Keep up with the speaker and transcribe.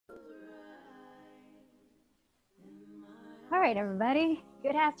All right, everybody.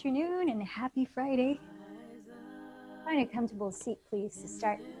 Good afternoon and happy Friday. Find a comfortable seat, please, to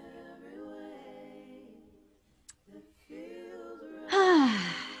start.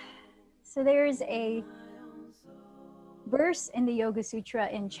 So there's a verse in the Yoga Sutra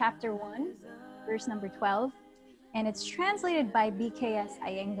in chapter 1, verse number 12, and it's translated by BKS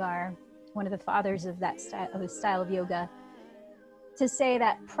Iyengar, one of the fathers of that style of yoga, to say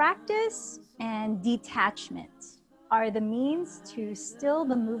that practice and detachment are the means to still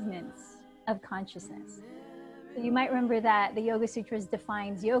the movements of consciousness. So you might remember that the Yoga Sutras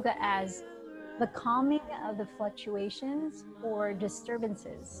defines yoga as the calming of the fluctuations or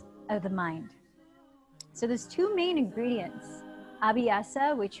disturbances of the mind. So there's two main ingredients,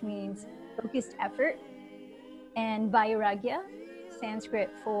 abhyasa, which means focused effort, and vairagya, Sanskrit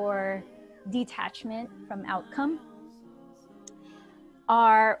for detachment from outcome,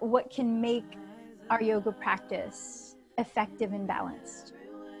 are what can make our yoga practice effective and balanced.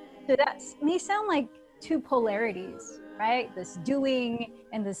 So that may sound like two polarities, right? This doing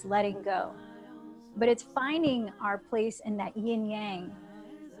and this letting go. But it's finding our place in that yin yang,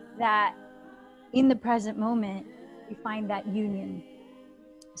 that in the present moment, we find that union.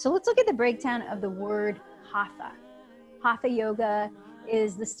 So let's look at the breakdown of the word hatha. Hatha yoga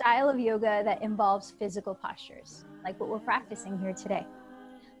is the style of yoga that involves physical postures, like what we're practicing here today.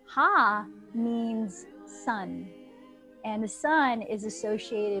 Ha means sun, and the sun is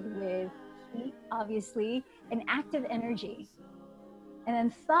associated with heat, obviously, and active energy. And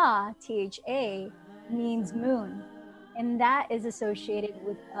then tha, T-H-A, means moon, and that is associated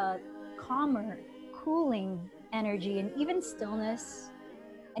with a calmer, cooling energy and even stillness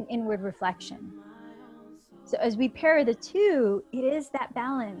and inward reflection. So as we pair the two, it is that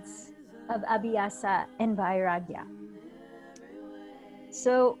balance of abhyasa and vairagya.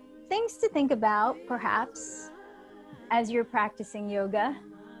 So things to think about, perhaps, as you're practicing yoga.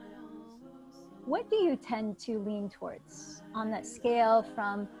 What do you tend to lean towards on that scale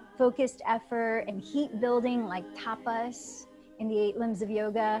from focused effort and heat building like tapas in the 8 limbs of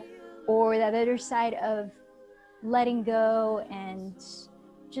yoga, or that other side of letting go and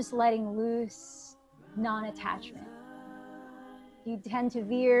just letting loose, non-attachment? Do you tend to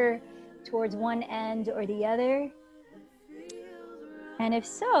veer towards one end or the other? And if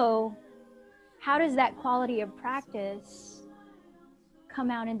so, how does that quality of practice come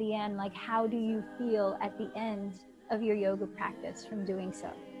out in the end? Like, how do you feel at the end of your yoga practice from doing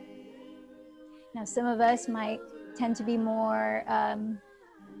so? Now, some of us might tend to be more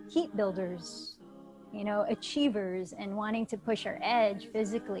heat builders, achievers and wanting to push our edge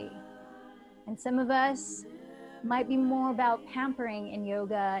physically. And some of us might be more about pampering in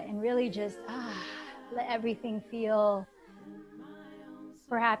yoga and really just let everything feel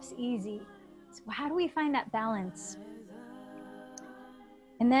perhaps easy. So how do we find that balance?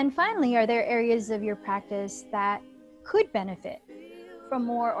 And then finally, are there areas of your practice that could benefit from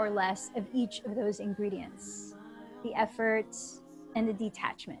more or less of each of those ingredients, the effort and the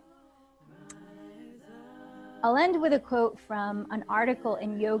detachment? I'll end with a quote from an article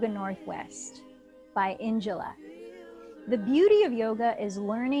in Yoga Northwest by Angela. The beauty of yoga is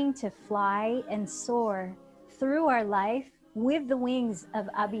learning to fly and soar through our life with the wings of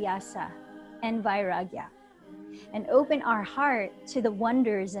abhyasa and vairagya, and open our heart to the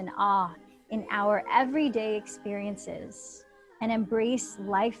wonders and awe in our everyday experiences, and embrace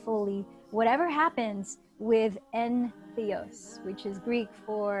life fully, whatever happens, with entheos, which is Greek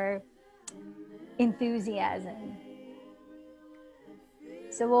for enthusiasm.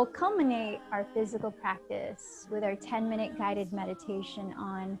 So we'll culminate our physical practice with our 10-minute guided meditation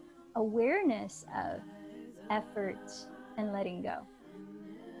on awareness of effort and letting go.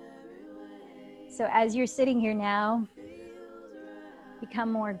 So as you're sitting here now,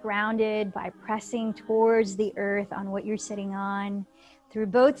 become more grounded by pressing towards the earth on what you're sitting on through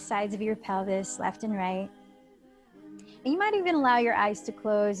both sides of your pelvis, left and right. And you might even allow your eyes to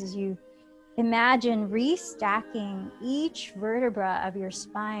close as you imagine restacking each vertebra of your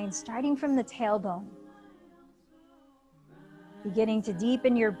spine, starting from the tailbone. Beginning to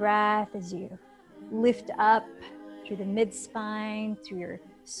deepen your breath as you lift up through the mid-spine, through your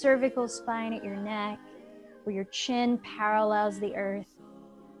cervical spine at your neck, where your chin parallels the earth.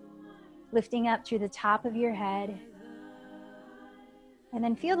 Lifting up through the top of your head. And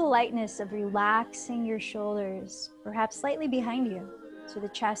then feel the lightness of relaxing your shoulders, perhaps slightly behind you, so the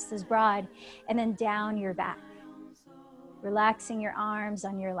chest is broad, and then down your back. Relaxing your arms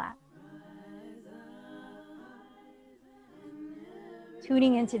on your lap.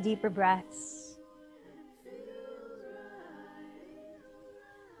 Tuning into deeper breaths.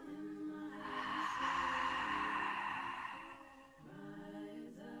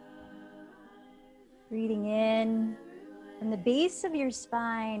 Breathing in from the base of your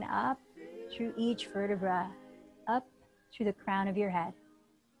spine up through each vertebra, up through the crown of your head.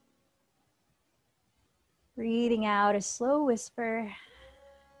 Breathing out a slow whisper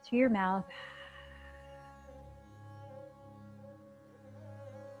to your mouth.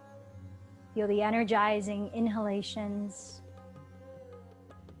 Feel the energizing inhalations.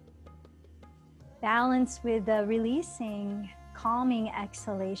 Balance with the releasing, calming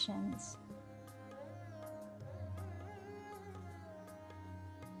exhalations.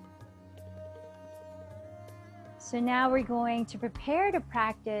 So now we're going to prepare to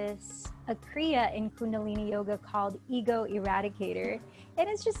practice a Kriya in Kundalini Yoga called Ego Eradicator. And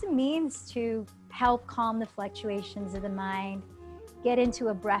it's just a means to help calm the fluctuations of the mind, get into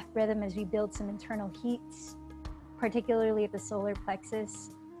a breath rhythm as we build some internal heat, particularly at the solar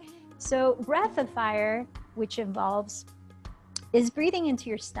plexus. So breath of fire, which involves, is breathing into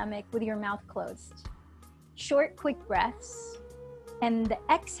your stomach with your mouth closed. Short, quick breaths. And the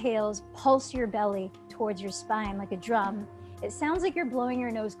exhales pulse your belly towards your spine like a drum. It sounds like you're blowing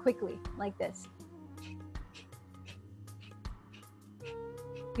your nose quickly, like this.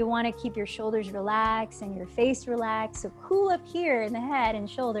 You'll want to keep your shoulders relaxed and your face relaxed. So cool up here in the head and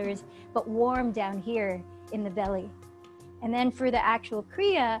shoulders, but warm down here in the belly. And then for the actual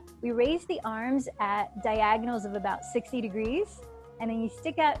Kriya, we raise the arms at diagonals of about 60 degrees. And then you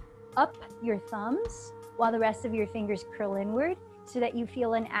stick out up your thumbs while the rest of your fingers curl inward, so that you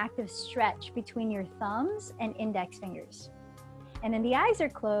feel an active stretch between your thumbs and index fingers. And then the eyes are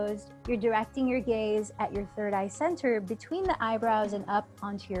closed. You're directing your gaze at your third eye center between the eyebrows and up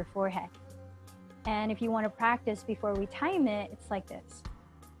onto your forehead. And if you want to practice before we time it, it's like this.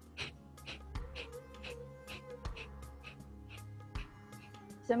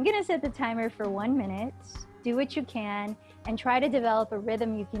 So I'm going to set the timer for 1 minute. Do what you can and try to develop a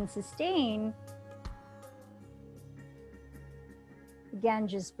rhythm you can sustain. Again,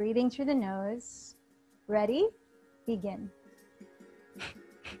 just breathing through the nose. Ready? Begin.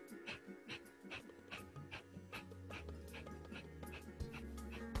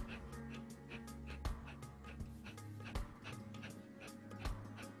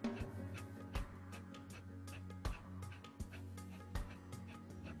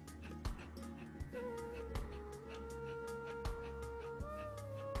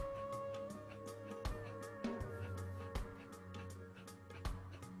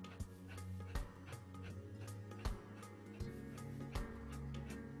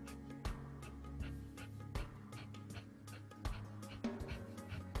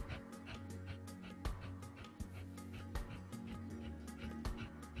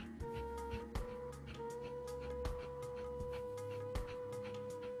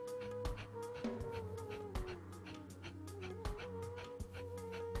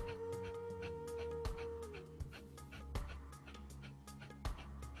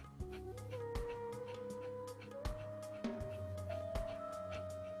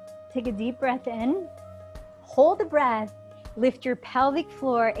 Take a deep breath in, hold the breath, lift your pelvic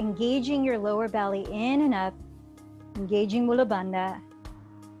floor, engaging your lower belly in and up, engaging Mula Bandha.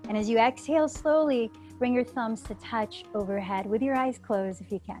 And as you exhale slowly, bring your thumbs to touch overhead with your eyes closed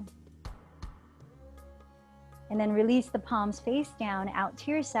if you can. And then release the palms face down out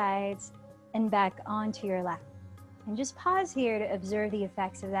to your sides and back onto your lap. And just pause here to observe the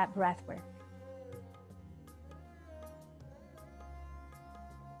effects of that breath work.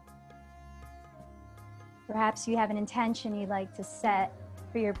 Perhaps you have an intention you'd like to set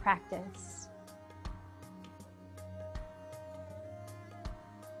for your practice.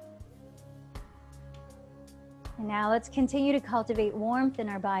 And now let's continue to cultivate warmth in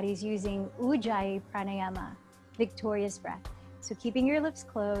our bodies using Ujjayi Pranayama, victorious breath. So keeping your lips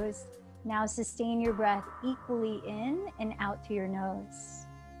closed, now sustain your breath equally in and out through your nose,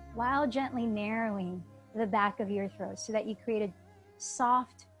 while gently narrowing the back of your throat so that you create a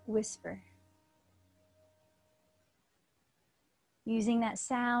soft whisper. Using that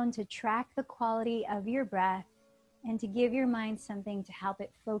sound to track the quality of your breath and to give your mind something to help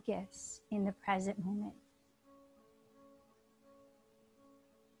it focus in the present moment.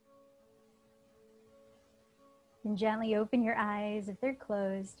 And gently open your eyes if they're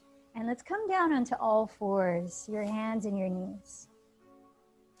closed. And let's come down onto all fours, your hands and your knees.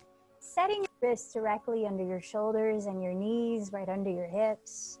 Setting your wrists directly under your shoulders and your knees right under your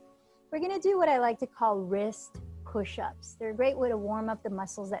hips. We're going to do what I like to call wrist push-ups. They're a great way to warm up the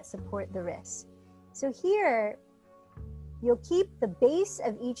muscles that support the wrist. So here, you'll keep the base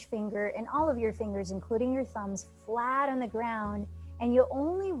of each finger and all of your fingers, including your thumbs, flat on the ground, and you'll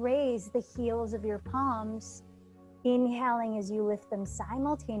only raise the heels of your palms Inhaling as you lift them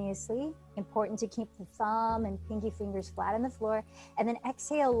simultaneously. Important to keep the thumb and pinky fingers flat on the floor. And then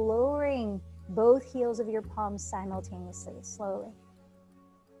exhale, lowering both heels of your palms simultaneously, slowly.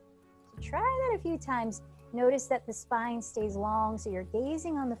 So try that a few times. Notice that the spine stays long, so you're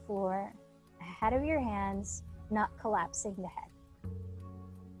gazing on the floor, ahead of your hands, not collapsing the head.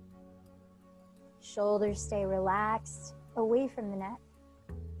 Shoulders stay relaxed, away from the neck.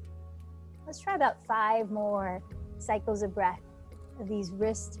 Let's try about 5 more cycles of breath of these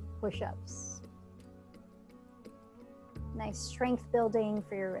wrist push-ups. Nice strength building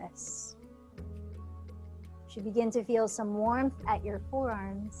for your wrists. You should begin to feel some warmth at your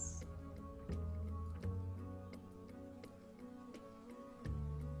forearms.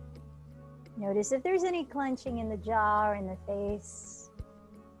 Notice if there's any clenching in the jaw or in the face.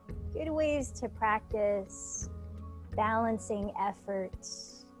 Good ways to practice balancing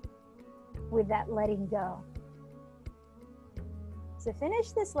efforts with that letting go. So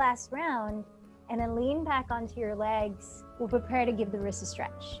finish this last round and then lean back onto your legs. We'll prepare to give the wrists a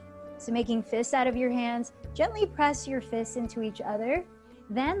stretch. So making fists out of your hands, gently press your fists into each other.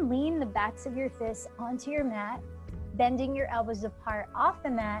 Then lean the backs of your fists onto your mat, bending your elbows apart off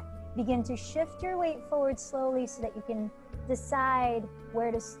the mat. Begin to shift your weight forward slowly so that you can decide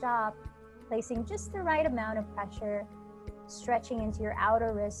where to stop, placing just the right amount of pressure, stretching into your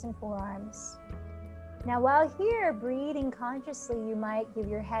outer wrists and forearms. Now while here, breathing consciously, you might give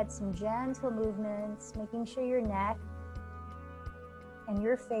your head some gentle movements, making sure your neck and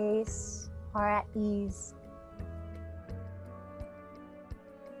your face are at ease.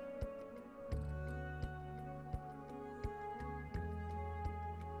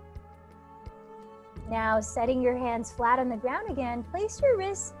 Now, setting your hands flat on the ground again, place your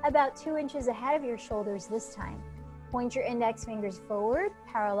wrists about 2 inches ahead of your shoulders this time. Point your index fingers forward,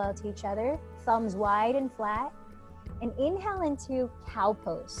 parallel to each other, thumbs wide and flat, and inhale into cow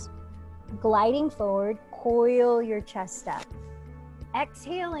pose. Gliding forward, coil your chest up.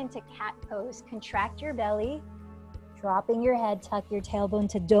 Exhale into cat pose, contract your belly, dropping your head, tuck your tailbone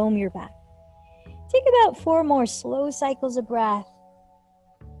to dome your back. Take about 4 more slow cycles of breath.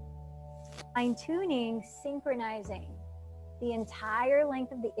 Fine-tuning, synchronizing the entire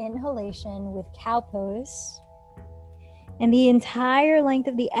length of the inhalation with cow pose and the entire length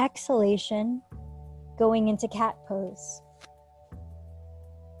of the exhalation going into cat pose.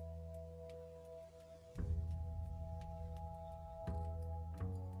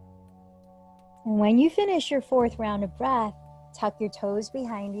 And when you finish your 4th round of breath, tuck your toes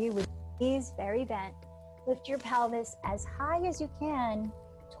behind you with knees very bent. Lift your pelvis as high as you can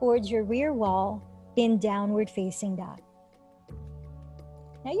towards your rear wall in downward facing dog.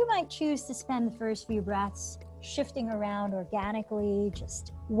 Now you might choose to spend the first few breaths shifting around organically,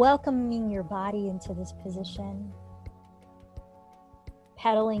 just welcoming your body into this position.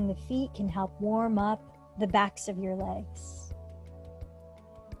 Pedaling the feet can help warm up the backs of your legs.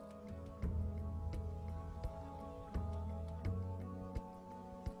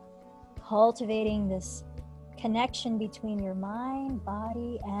 Cultivating this connection between your mind,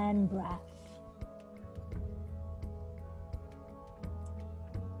 body, and breath.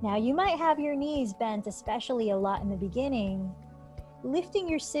 Now you might have your knees bent, especially a lot in the beginning. Lifting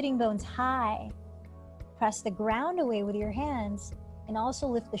your sitting bones high. Press the ground away with your hands and also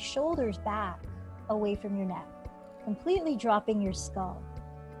lift the shoulders back away from your neck, completely dropping your skull.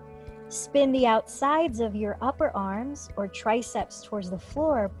 Spin the outsides of your upper arms or triceps towards the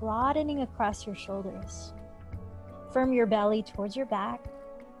floor, broadening across your shoulders. Firm your belly towards your back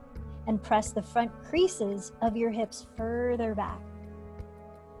and press the front creases of your hips further back.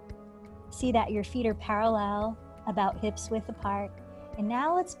 See that your feet are parallel, about hips width apart. And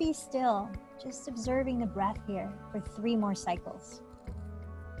now let's be still, just observing the breath here for 3 more cycles.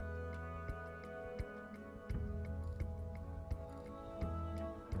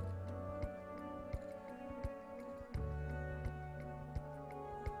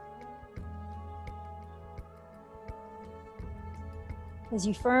 As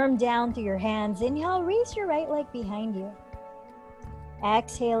you firm down through your hands, inhale, raise your right leg behind you.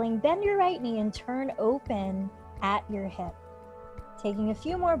 Exhaling, bend your right knee and turn open at your hip. Taking a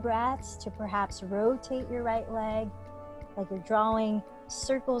few more breaths to perhaps rotate your right leg, like you're drawing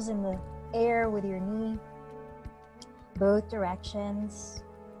circles in the air with your knee, both directions.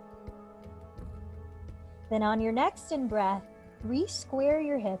 Then on your next in-breath, re-square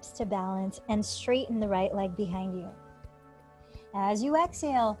your hips to balance and straighten the right leg behind you. As you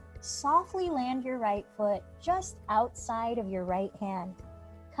exhale, softly land your right foot just outside of your right hand,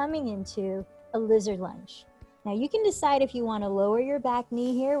 coming into a lizard lunge. Now you can decide if you want to lower your back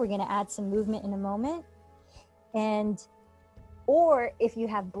knee here. We're going to add some movement in a moment. And or if you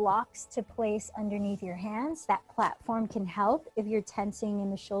have blocks to place underneath your hands, that platform can help if you're tensing in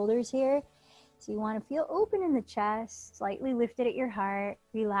the shoulders here. So you want to feel open in the chest, slightly lifted at your heart,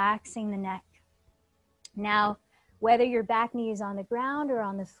 relaxing the neck. Now, whether your back knee is on the ground or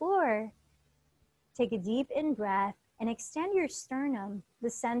on the floor, take a deep in breath and extend your sternum, the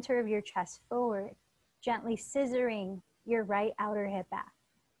center of your chest, forward, gently scissoring your right outer hip back.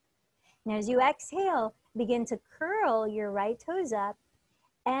 Now, as you exhale, begin to curl your right toes up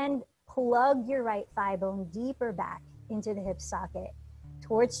and plug your right thigh bone deeper back into the hip socket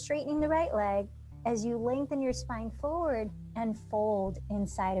towards straightening the right leg as you lengthen your spine forward and fold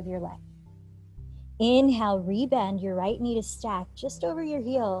inside of your leg. Inhale, rebend your right knee to stack just over your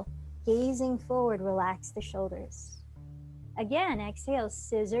heel. Gazing forward, relax the shoulders. Again, exhale,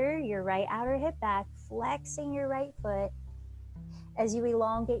 scissor your right outer hip back, flexing your right foot as you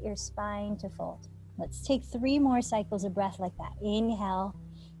elongate your spine to fold. Let's take 3 more cycles of breath like that. Inhale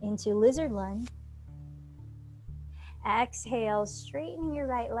into lizard lunge. Exhale, straighten your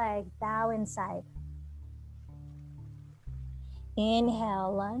right leg, bow inside.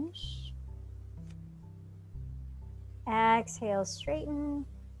 Inhale, lunge. Exhale, straighten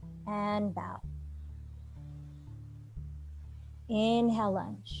and bow. Inhale,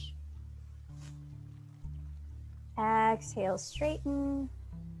 lunge. Exhale, straighten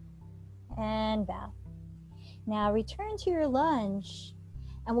and bow. Now return to your lunge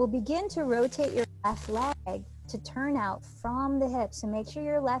and we'll begin to rotate your left leg to turn out from the hips. So make sure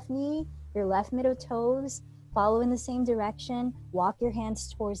your left knee, your left middle toes follow in the same direction. Walk your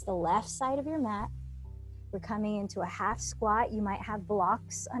hands towards the left side of your mat. We're coming into a half squat. You might have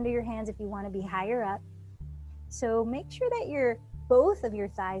blocks under your hands if you want to be higher up. So make sure that both of your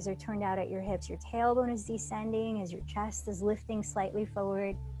thighs are turned out at your hips. Your tailbone is descending as your chest is lifting slightly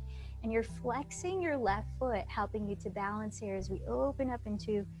forward. And you're flexing your left foot, helping you to balance here as we open up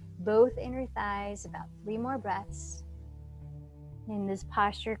into both inner thighs. About 3 more breaths in this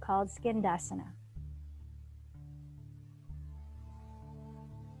posture called Skandasana.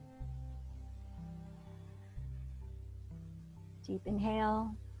 Deep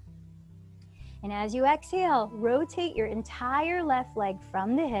inhale. And as you exhale, rotate your entire left leg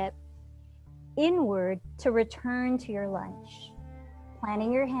from the hip inward to return to your lunge.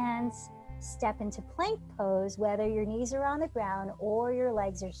 Planting your hands, step into plank pose, whether your knees are on the ground or your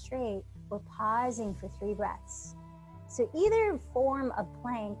legs are straight. We're pausing for 3 breaths. So either form of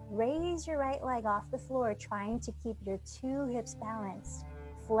plank, raise your right leg off the floor, trying to keep your 2 hips balanced.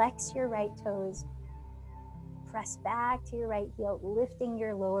 Flex your right toes. Press back to your right heel, lifting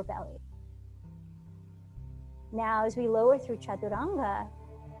your lower belly. Now, as we lower through Chaturanga,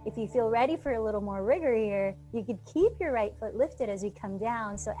 if you feel ready for a little more rigor here, you could keep your right foot lifted as we come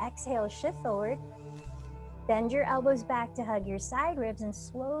down. So exhale, shift forward. Bend your elbows back to hug your side ribs and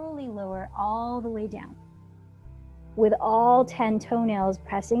slowly lower all the way down. With all 10 toenails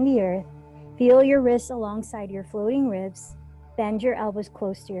pressing the earth, feel your wrists alongside your floating ribs. Bend your elbows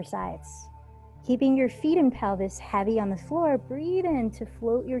close to your sides. Keeping your feet and pelvis heavy on the floor, breathe in to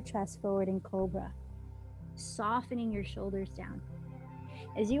float your chest forward in Cobra, softening your shoulders down.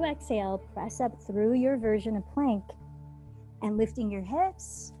 As you exhale, press up through your version of plank and lifting your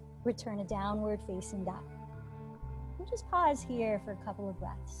hips, return to downward facing dog. We'll just pause here for a couple of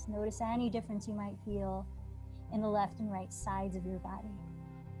breaths. Notice any difference you might feel in the left and right sides of your body.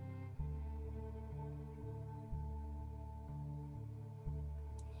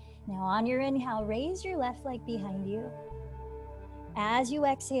 Now on your inhale, raise your left leg behind you. As you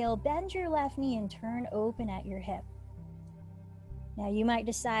exhale, bend your left knee and turn open at your hip. Now you might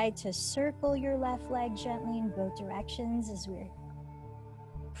decide to circle your left leg gently in both directions as we're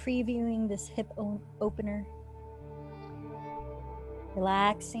previewing this hip opener.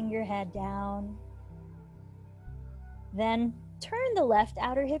 Relaxing your head down. Then turn the left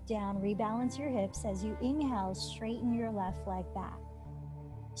outer hip down, rebalance your hips as you inhale, straighten your left leg back.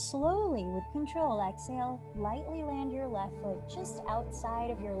 Slowly, with control, exhale, lightly land your left foot just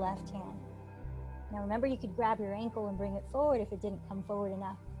outside of your left hand. Now remember, you could grab your ankle and bring it forward if it didn't come forward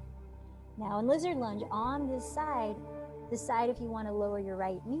enough. Now in lizard lunge, on this side, decide if you want to lower your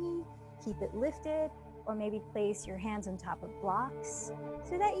right knee, keep it lifted, or maybe place your hands on top of blocks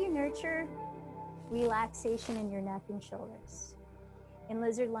so that you nurture relaxation in your neck and shoulders. In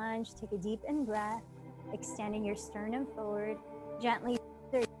lizard lunge, take a deep in breath, extending your sternum forward, gently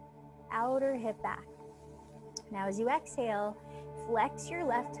your outer hip back. Now as you exhale, flex your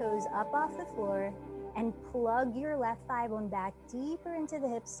left toes up off the floor and plug your left thigh bone back deeper into the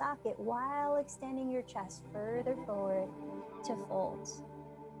hip socket while extending your chest further forward to fold.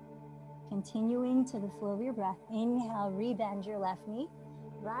 Continuing to the flow of your breath. Inhale, rebend your left knee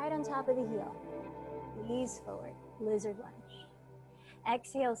right on top of the heel. Ease forward, lizard lunge.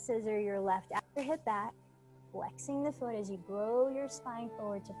 Exhale, scissor your left outer hip back, flexing the foot as you grow your spine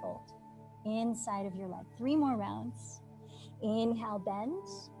forward to fold. Inside of your leg. 3 more rounds. Inhale, bend,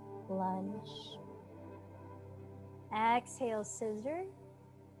 lunge. Exhale, scissor,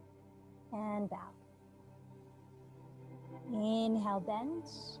 and bow. Inhale, bend,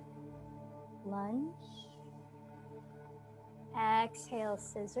 lunge. Exhale,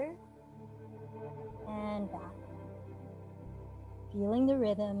 scissor, and bow. Feeling the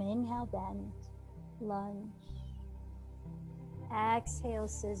rhythm. Inhale, bend, lunge. Exhale,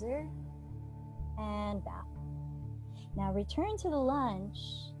 scissor, and bow. Now return to the lunge.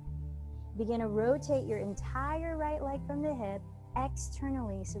 Begin to rotate your entire right leg from the hip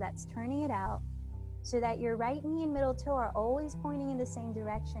externally, so that's turning it out, so that your right knee and middle toe are always pointing in the same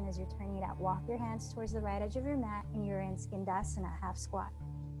direction as you're turning it out. Walk your hands towards the right edge of your mat and you're in Skandasana, half squat.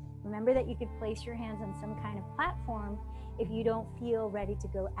 Remember that you could place your hands on some kind of platform if you don't feel ready to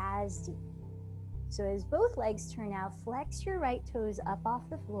go as deep. So as both legs turn out, flex your right toes up off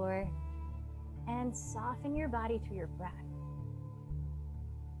the floor and soften your body through your breath.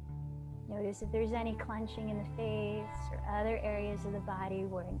 Notice if there's any clenching in the face or other areas of the body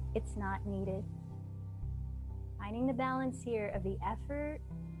where it's not needed. Finding the balance here of the effort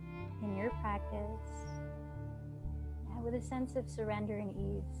in your practice, and with a sense of surrender and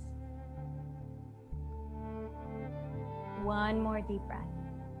ease. 1 more deep breath.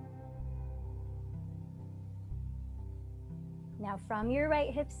 Now from your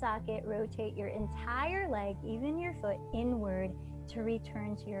right hip socket, rotate your entire leg, even your foot, inward to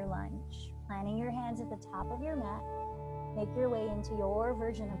return to your lunge. Planting your hands at the top of your mat, make your way into your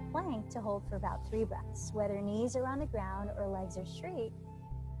version of plank to hold for about 3 breaths. Whether knees are on the ground or legs are straight,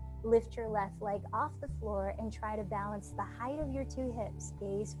 lift your left leg off the floor and try to balance the height of your 2 hips,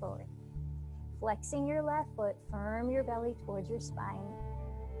 gaze forward. Flexing your left foot, firm your belly towards your spine.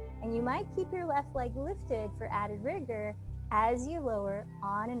 And you might keep your left leg lifted for added rigor as you lower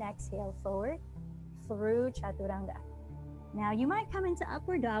on an exhale forward through Chaturanga. Now you might come into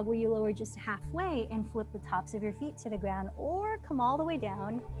upward dog where you lower just halfway and flip the tops of your feet to the ground, or come all the way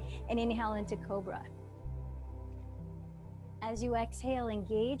down and inhale into Cobra. As you exhale,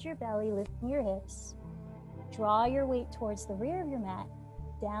 engage your belly, lifting your hips. Draw your weight towards the rear of your mat,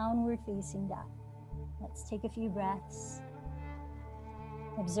 downward facing dog. Let's take a few breaths.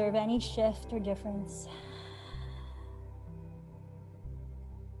 Observe any shift or difference.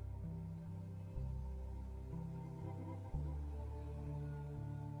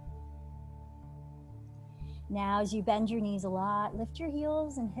 Now, as you bend your knees a lot, lift your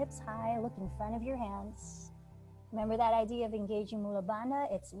heels and hips high, look in front of your hands. Remember that idea of engaging Mula Bandha?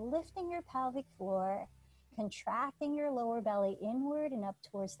 It's lifting your pelvic floor, contracting your lower belly inward and up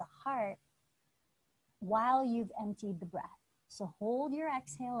towards the heart while you've emptied the breath. So hold your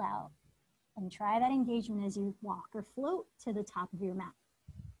exhale out and try that engagement as you walk or float to the top of your mat.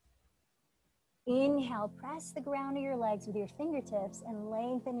 Inhale, press the ground of your legs with your fingertips and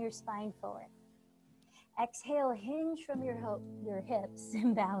lengthen your spine forward. Exhale, hinge from your hips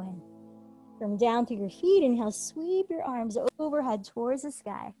and bow in. From down through your feet, inhale, sweep your arms overhead towards the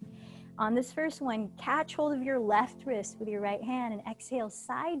sky. On this first one, catch hold of your left wrist with your right hand and exhale,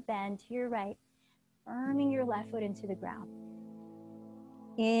 side bend to your right, firming your left foot into the ground.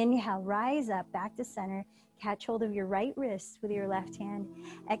 Inhale, rise up, back to center. Catch hold of your right wrist with your left hand.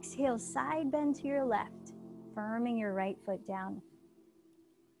 Exhale, side bend to your left, firming your right foot down.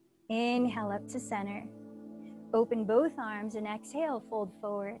 Inhale, up to center. Open both arms and exhale, fold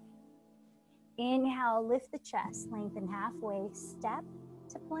forward. Inhale, lift the chest, lengthen halfway, step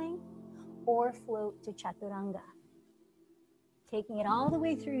to plank or float to Chaturanga. Taking it all the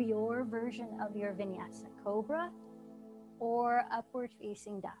way through your version of your vinyasa, Cobra or upward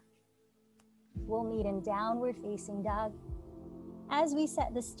facing dog. We'll meet in downward facing dog as we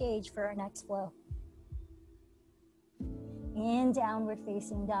set the stage for our next flow. In downward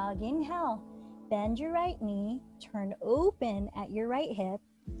facing dog, inhale, bend your right knee, turn open at your right hip,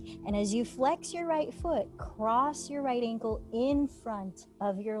 and as you flex your right foot, cross your right ankle in front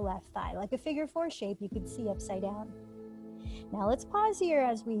of your left thigh, like a figure 4 shape you could see upside down. Now let's pause here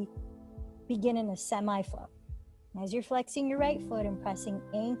as we begin in a semi-flow. As you're flexing your right foot and pressing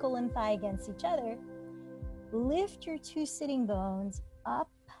ankle and thigh against each other, lift your 2 sitting bones up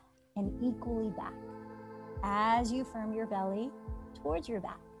and equally back. As you firm your belly towards your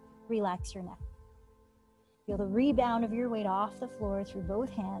back, relax your neck. Feel the rebound of your weight off the floor through both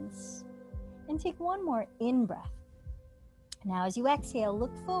hands. And take one more in breath. Now as you exhale,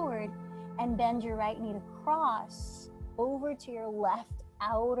 look forward, and bend your right knee to cross over to your left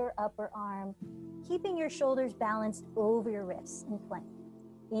outer upper arm, keeping your shoulders balanced over your wrists in plank.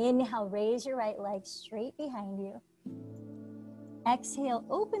 Inhale, raise your right leg straight behind you. Exhale,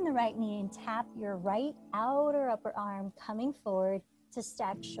 open the right knee and tap your right outer upper arm, coming forward to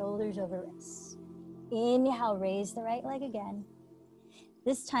stack shoulders over wrists. Inhale, raise the right leg again.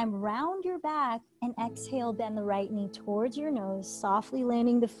 This time, round your back and exhale, bend the right knee towards your nose, softly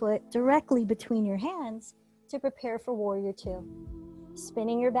landing the foot directly between your hands to prepare for Warrior Two.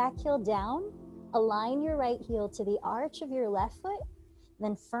 Spinning your back heel down, align your right heel to the arch of your left foot,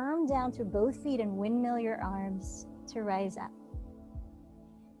 then firm down through both feet and windmill your arms to rise up.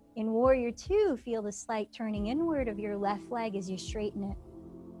 In Warrior Two, feel the slight turning inward of your left leg as you straighten it,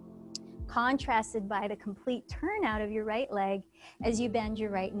 contrasted by the complete turn out of your right leg as you bend your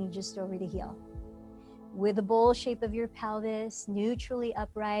right knee just over the heel. With the bowl shape of your pelvis neutrally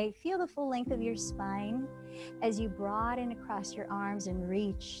upright, feel the full length of your spine as you broaden across your arms and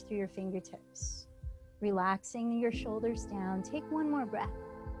reach through your fingertips. Relaxing your shoulders down, take one more breath.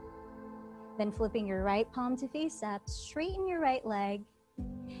 Then flipping your right palm to face up, straighten your right leg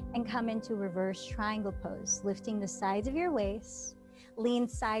and come into reverse triangle pose, lifting the sides of your waist. Lean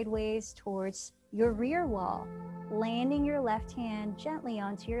sideways towards your rear wall, landing your left hand gently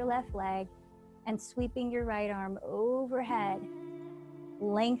onto your left leg and sweeping your right arm overhead,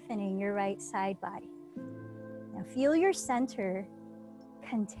 lengthening your right side body. Now feel your center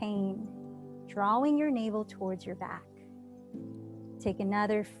contained, drawing your navel towards your back. Take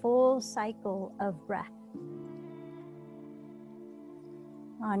another full cycle of breath.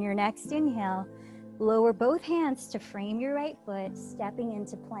 On your next inhale, lower both hands to frame your right foot, stepping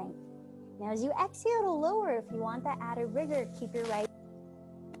into plank. Now as you exhale to lower, if you want that added rigor, keep your right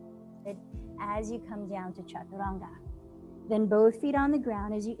foot as you come down to Chaturanga. Then both feet on the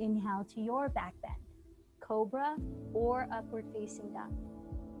ground as you inhale to your back bend, Cobra or Upward Facing Dog.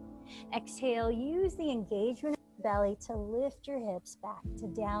 Exhale, use the engagement of the belly to lift your hips back to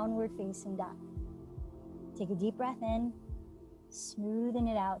Downward Facing Dog. Take a deep breath in, smoothing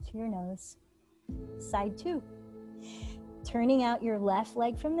it out through your nose. Side two. Turning out your left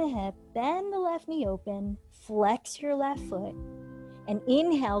leg from the hip, bend the left knee open, flex your left foot, and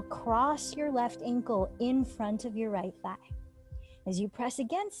inhale, cross your left ankle in front of your right thigh. As you press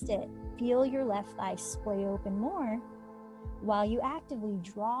against it, feel your left thigh splay open more while you actively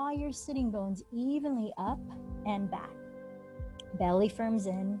draw your sitting bones evenly up and back. Belly firms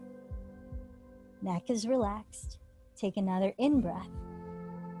in, neck is relaxed. Take another in-breath.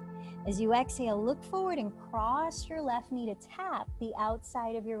 As you exhale, look forward and cross your left knee to tap the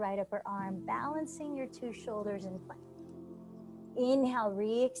outside of your right upper arm, balancing your two shoulders in plank. Inhale,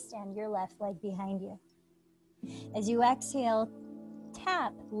 re-extend your left leg behind you. As you exhale,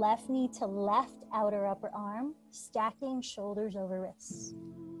 tap left knee to left outer upper arm, stacking shoulders over wrists.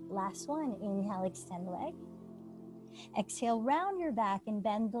 Last one, inhale, extend leg. Exhale, round your back and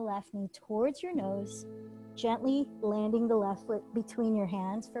bend the left knee towards your nose, gently landing the left foot between your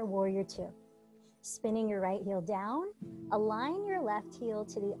hands for Warrior Two. Spinning your right heel down, align your left heel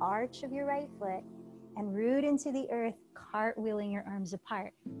to the arch of your right foot and root into the earth, cartwheeling your arms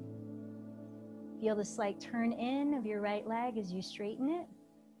apart. Feel the slight turn in of your right leg as you straighten it,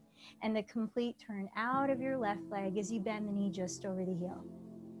 and the complete turn out of your left leg as you bend the knee just over the heel.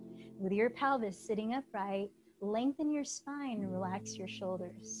 With your pelvis sitting upright, lengthen your spine and relax your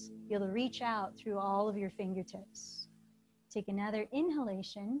shoulders. Feel the reach out through all of your fingertips. Take another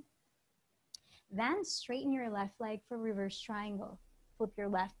inhalation. Then straighten your left leg for reverse triangle. Flip your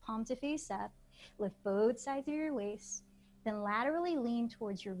left palm to face up. Lift both sides of your waist. Then laterally lean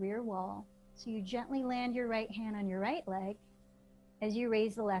towards your rear wall. So you gently land your right hand on your right leg as you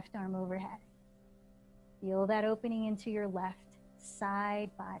raise the left arm overhead. Feel that opening into your left side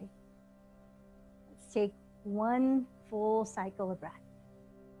body. Let's take one full cycle of breath.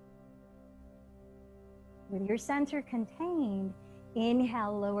 With your center contained,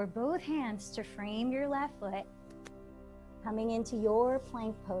 inhale, lower both hands to frame your left foot, coming into your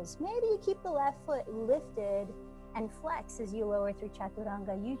plank pose. Maybe you keep the left foot lifted and flex as you lower through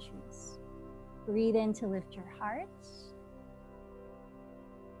Chaturanga, you choose. Breathe in to lift your heart.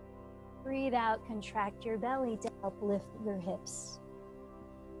 Breathe out, contract your belly to help lift your hips.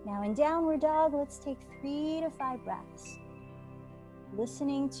 Now in Downward Dog, let's take 3 to 5 breaths,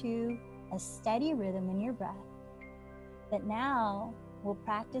 listening to a steady rhythm in your breath that now we'll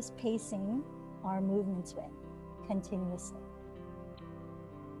practice pacing our movements with continuously.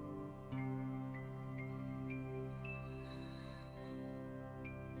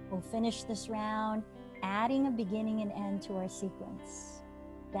 We'll finish this round adding a beginning and end to our sequence.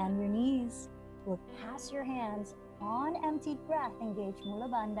 Bend your knees. Look past your hands. On emptied breath, engage Mula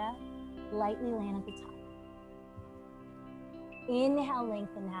Bandha. Lightly land at the top. Inhale,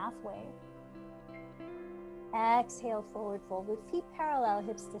 lengthen halfway. Exhale, forward fold with feet parallel,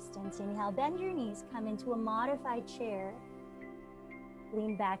 hips distance. Inhale, bend your knees, come into a modified chair.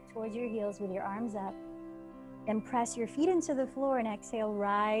 Lean back towards your heels with your arms up. Then press your feet into the floor and exhale,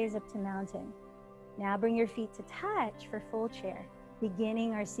 rise up to mountain. Now bring your feet to touch for full chair,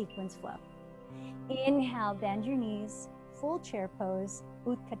 beginning our sequence flow. Inhale, bend your knees, full chair pose,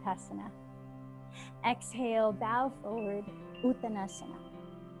 Utkatasana. Exhale, bow forward, Uttanasana.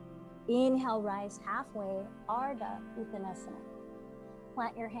 Inhale, rise halfway, Ardha Uttanasana.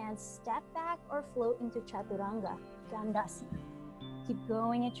 Plant your hands, step back or float into Chaturanga, Dandasana. Keep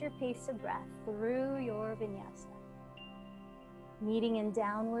going at your pace of breath through your vinyasa. Meeting in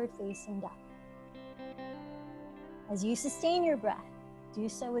downward facing dog. As you sustain your breath, do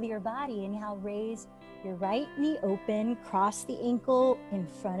so with your body. Inhale, raise your right knee open, cross the ankle in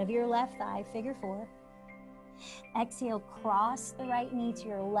front of your left thigh, figure four. Exhale, cross the right knee to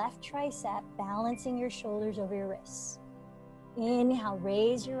your left tricep, balancing your shoulders over your wrists. Inhale,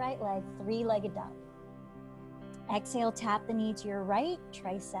 raise your right leg, three-legged dog. Exhale, tap the knee to your right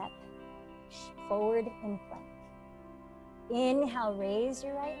tricep, forward in plank. Inhale, raise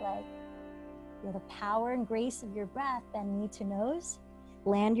your right leg. Feel the power and grace of your breath, bend knee to nose.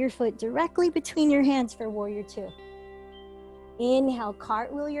 Land your foot directly between your hands for warrior two. Inhale,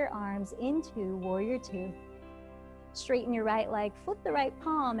 cartwheel your arms into warrior two. Straighten your right leg, flip the right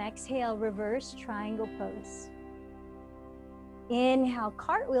palm. Exhale, reverse triangle pose. Inhale,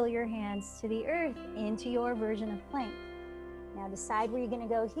 cartwheel your hands to the earth into your version of plank. Now decide where you're gonna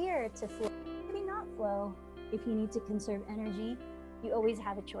go here to flow, maybe not flow. If you need to conserve energy, you always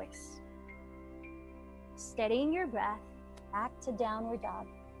have a choice. Steadying your breath, back to downward dog,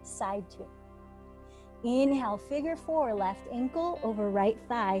 side two. Inhale, figure four, left ankle over right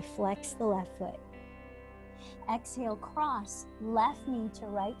thigh, flex the left foot. Exhale, cross, left knee to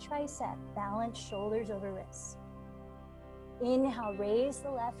right tricep, balance shoulders over wrists. Inhale, raise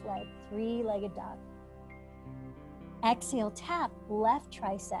the left leg, three-legged dog. Exhale, tap left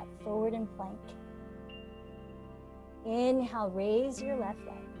tricep, forward in plank. Inhale, raise your left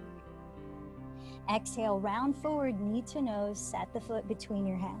leg. Exhale, round forward, knee to nose, set the foot between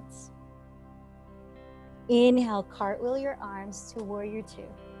your hands. Inhale, cartwheel your arms to warrior two.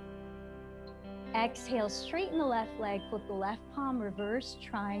 Exhale, straighten the left leg, flip the left palm, reverse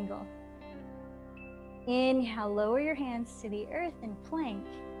triangle. Inhale, lower your hands to the earth in plank.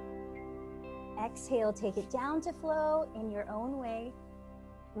 Exhale, take it down to flow in your own way,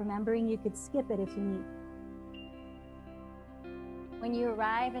 remembering you could skip it if you need. When you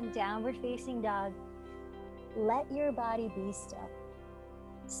arrive in downward facing dog, let your body be still.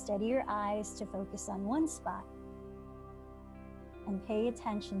 Steady your eyes to focus on one spot and pay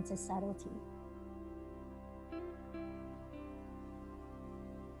attention to subtlety.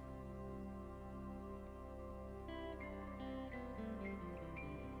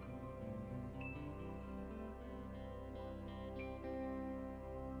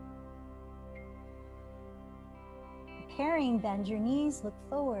 Preparing, bend your knees, look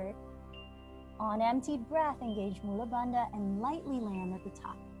forward. On emptied breath, engage Mula Bandha and lightly land at the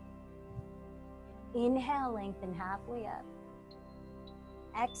top. Inhale, lengthen halfway up.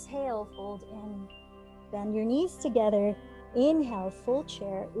 Exhale, fold in. Bend your knees together. Inhale, full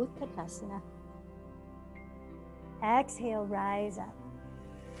chair, Utkatasana. Exhale, rise up.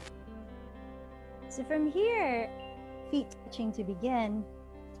 So from here, feet touching to begin,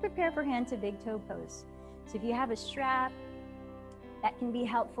 let's prepare for hand to big toe pose. So if you have a strap, that can be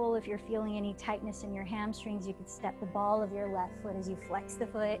helpful. If you're feeling any tightness in your hamstrings, you could step the ball of your left foot as you flex the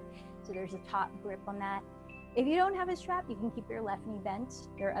foot, so there's a taut grip on that. If you don't have a strap, you can keep your left knee bent.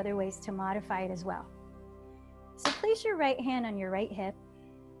 There are other ways to modify it as well. So place your right hand on your right hip,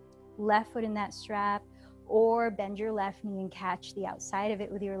 left foot in that strap, or bend your left knee and catch the outside of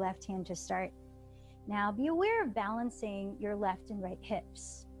it with your left hand to start. Now be aware of balancing your left and right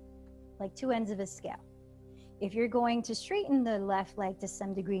hips, like two ends of a scale. If you're going to straighten the left leg to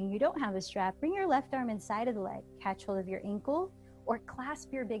some degree and you don't have a strap, bring your left arm inside of the leg, catch hold of your ankle, or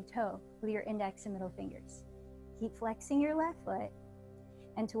clasp your big toe with your index and middle fingers. Keep flexing your left foot,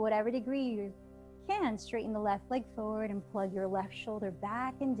 and to whatever degree you can, straighten the left leg forward and plug your left shoulder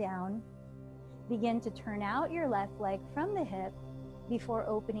back and down. Begin to turn out your left leg from the hip before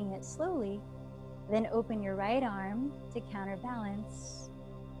opening it slowly. Then open your right arm to counterbalance,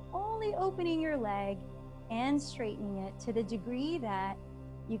 only opening your leg and straightening it to the degree that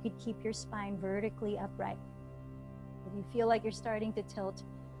you could keep your spine vertically upright. If you feel like you're starting to tilt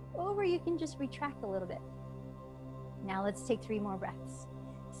Or you can just retract a little bit. Now let's take 3 more breaths.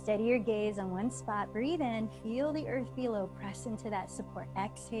 Steady your gaze on one spot. Breathe in, feel the earth below, press into that support.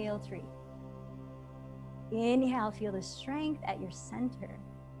 Exhale, 3. Inhale, feel the strength at your center.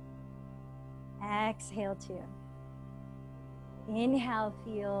 Exhale, 2. Inhale,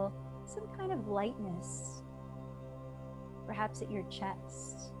 feel some kind of lightness, perhaps at your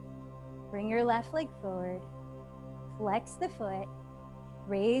chest. Bring your left leg forward, flex the foot,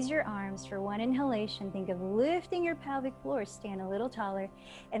 raise your arms for 1 inhalation. Think of lifting your pelvic floor, stand a little taller,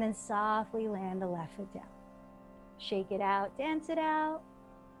 and then softly land the left foot down. Shake it out, dance it out,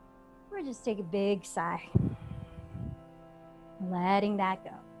 or just take a big sigh, letting that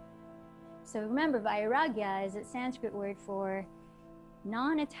go. So remember, Vairagya is a Sanskrit word for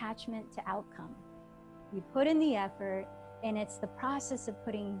non-attachment to outcome. You put in the effort, and it's the process of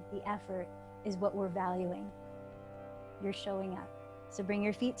putting the effort is what we're valuing. You're showing up. So bring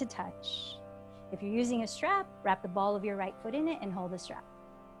your feet to touch. If you're using a strap, wrap the ball of your right foot in it and hold the strap.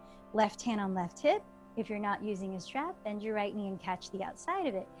 Left hand on left hip. If you're not using a strap, bend your right knee and catch the outside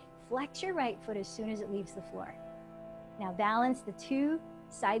of it. Flex your right foot as soon as it leaves the floor. Now balance the 2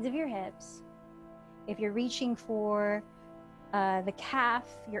 sides of your hips. If you're reaching for the calf,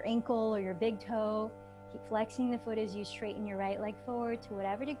 your ankle, or your big toe, keep flexing the foot as you straighten your right leg forward. To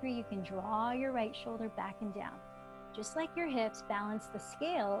whatever degree you can draw your right shoulder back and down. Just like your hips, balance the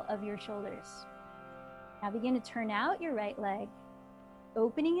scale of your shoulders. Now begin to turn out your right leg,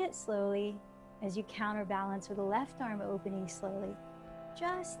 opening it slowly as you counterbalance with the left arm opening slowly.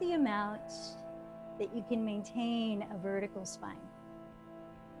 Just the amount that you can maintain a vertical spine.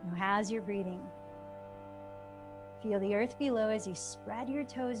 Now as you're breathing, feel the earth below as you spread your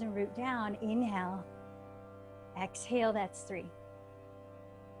toes and root down. Inhale. Exhale, that's 3.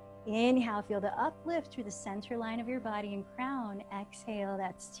 Inhale, feel the uplift through the center line of your body and crown. Exhale,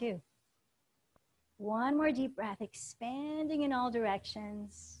 that's 2. 1 more deep breath, expanding in all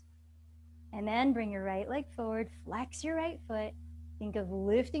directions. And then bring your right leg forward, flex your right foot. Think of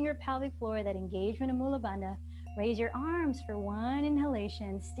lifting your pelvic floor, that engagement of Mula Bandha. Raise your arms for 1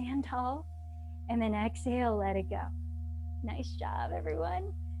 inhalation, stand tall, and then exhale, let it go. Nice job,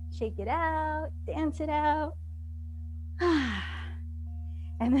 everyone. Shake it out, dance it out.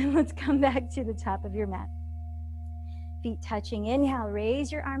 And then let's come back to the top of your mat. Feet touching. Inhale,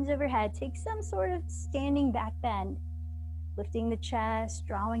 raise your arms overhead. Take some sort of standing back bend. Lifting the chest,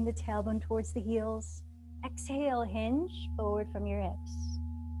 drawing the tailbone towards the heels. Exhale, hinge forward from your hips.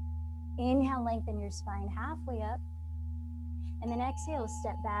 Inhale, lengthen your spine halfway up. And then exhale,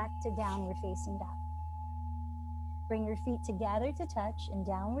 step back to downward facing dog. Bring your feet together to touch in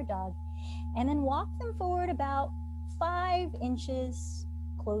downward dog. And then walk them forward about 5 inches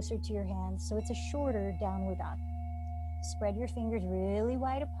closer to your hands, so it's a shorter downward dog. Spread your fingers really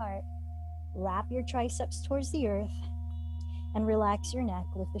wide apart. Wrap your triceps towards the earth and relax your neck.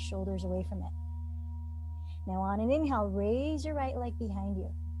 Lift the shoulders away from it. Now on an inhale, raise your right leg behind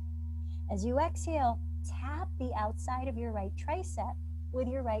you. As you exhale, tap the outside of your right tricep with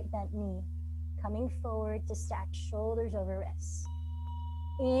your right bent knee, coming forward to stack shoulders over wrists.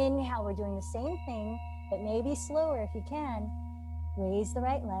 Inhale, we're doing the same thing, but maybe slower if you can. Raise the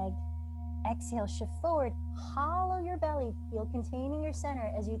right leg. Exhale, shift forward, hollow your belly, feel containing your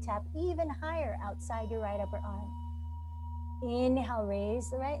center as you tap even higher outside your right upper arm. Inhale, raise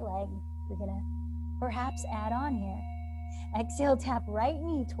the right leg. We're gonna perhaps add on here. Exhale, tap right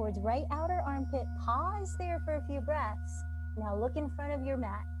knee towards right outer armpit. Pause there for a few breaths. Now look in front of your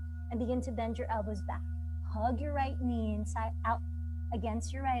mat and begin to bend your elbows back. Hug your right knee inside out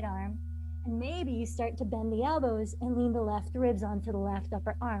against your right arm. And maybe you start to bend the elbows and lean the left ribs onto the left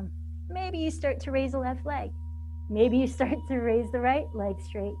upper arm. Maybe you start to raise the left leg. Maybe you start to raise the right leg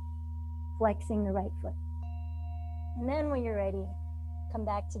straight, flexing the right foot. And then when you're ready, come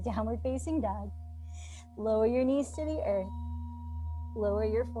back to downward facing dog. Lower your knees to the earth. Lower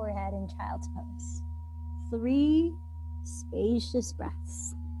your forehead in child's pose. 3 spacious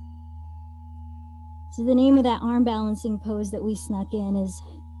breaths. So the name of that arm balancing pose that we snuck in is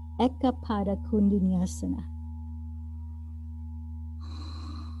Ekapada Kundiniyasana.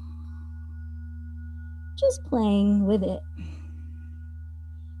 Just playing with it.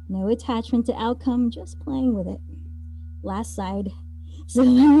 No attachment to outcome, just playing with it. Last side. So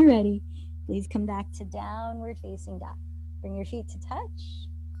when you're ready, please come back to downward facing dog. Bring your feet to touch.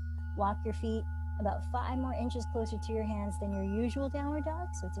 Walk your feet about 5 more inches closer to your hands than your usual downward dog,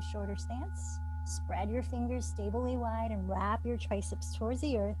 so it's a shorter stance. Spread your fingers stably wide and wrap your triceps towards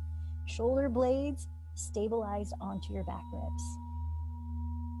the earth. Shoulder blades stabilized onto your back ribs.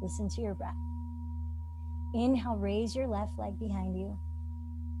 Listen to your breath. Inhale, raise your left leg behind you.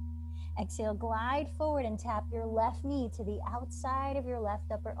 Exhale, glide forward and tap your left knee to the outside of your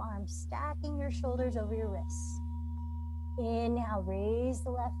left upper arm, stacking your shoulders over your wrists. Inhale, raise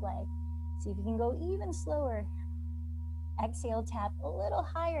the left leg. See if you can go even slower. Exhale, tap a little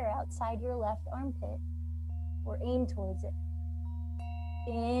higher outside your left armpit or aim towards it.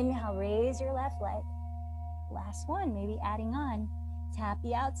 Inhale, raise your left leg. Last one, maybe adding on. Tap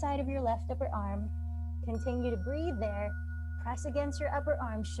the outside of your left upper arm. Continue to breathe there. Press against your upper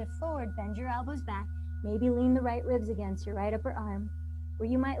arm, shift forward, bend your elbows back. Maybe lean the right ribs against your right upper arm. Or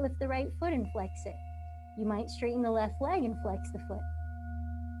you might lift the right foot and flex it. You might straighten the left leg and flex the foot.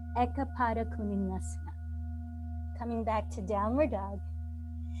 Ekapada Konasana. Coming back to downward dog.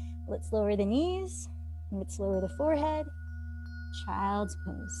 Let's lower the knees. Let's lower the forehead. Child's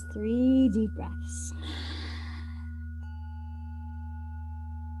pose. 3 deep breaths.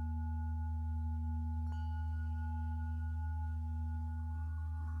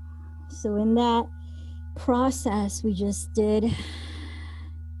 So in that process we just did,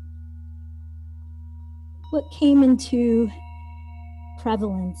 what came into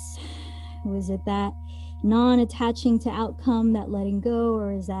prevalence? Was it that non-attaching to outcome, that letting go,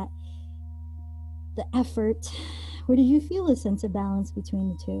 or is that the effort? Where did you feel a sense of balance between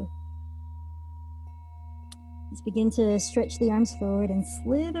the two? Let's begin to stretch the arms forward and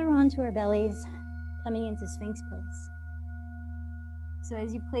slither onto our bellies, coming into Sphinx pose. So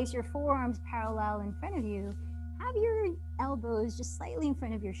as you place your forearms parallel in front of you, have your elbows just slightly in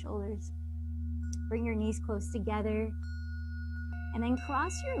front of your shoulders. Bring your knees close together, and then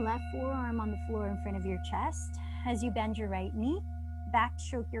cross your left forearm on the floor in front of your chest. As you bend your right knee,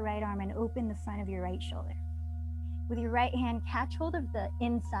 backstroke your right arm and open the front of your right shoulder. With your right hand, catch hold of the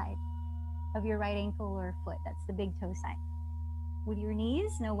inside of your right ankle or foot. That's the big toe side. With your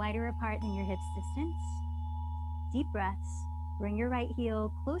knees no wider apart than your hips distance. Deep breaths. Bring your right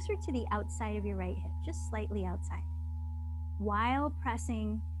heel closer to the outside of your right hip, just slightly outside, while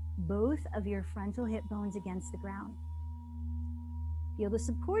pressing both of your frontal hip bones against the ground. Feel the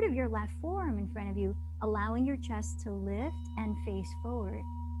support of your left forearm in front of you, allowing your chest to lift and face forward,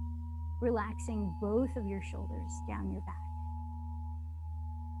 relaxing both of your shoulders down your back.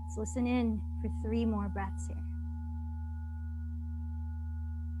 Let's listen in for 3 more breaths here.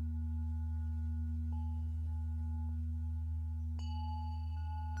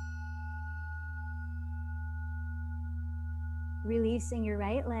 Releasing your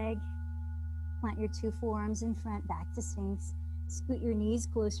right leg, plant your 2 forearms in front, back to Sphinx. Scoot your knees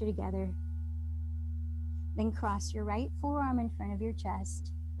closer together. Then cross your right forearm in front of your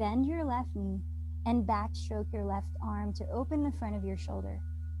chest, bend your left knee, and backstroke your left arm to open the front of your shoulder.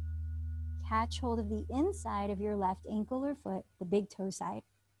 Catch hold of the inside of your left ankle or foot, the big toe side.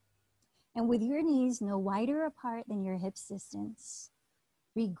 And with your knees no wider apart than your hips distance,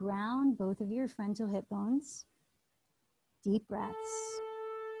 reground both of your frontal hip bones. Deep breaths.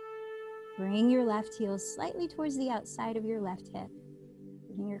 Bring your left heel slightly towards the outside of your left hip,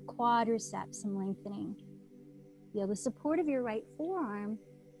 giving your quadriceps some lengthening. Feel the support of your right forearm,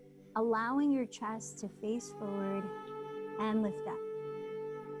 allowing your chest to face forward and lift up.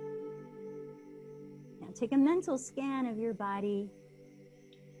 Now take a mental scan of your body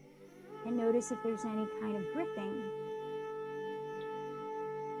and notice if there's any kind of gripping.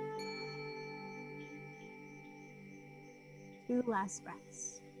 Two last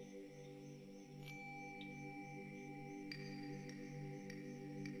breaths.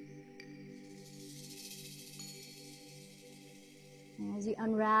 And as you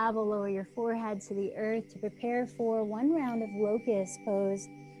unravel, lower your forehead to the earth to prepare for 1 round of locust pose,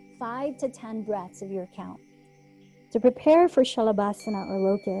 5 to 10 breaths of your count. To prepare for Shalabhasana or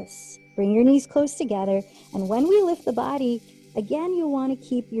locust, bring your knees close together, and when we lift the body, again you'll want to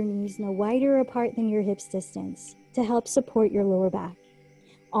keep your knees no wider apart than your hips distance to help support your lower back.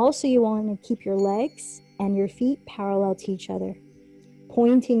 Also, you want to keep your legs and your feet parallel to each other,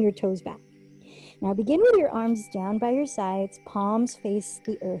 pointing your toes back. Now begin with your arms down by your sides, palms face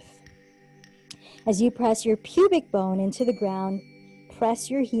the earth. As you press your pubic bone into the ground, press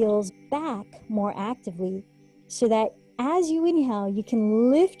your heels back more actively so that as you inhale, you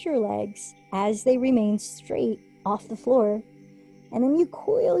can lift your legs as they remain straight off the floor. And then you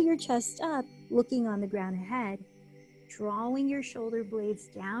coil your chest up, looking on the ground ahead, drawing your shoulder blades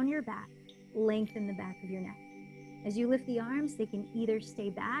down your back, lengthen the back of your neck. As you lift the arms, they can either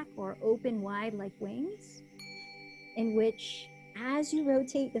stay back or open wide like wings, in which, as you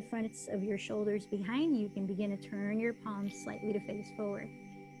rotate the fronts of your shoulders behind you, you can begin to turn your palms slightly to face forward.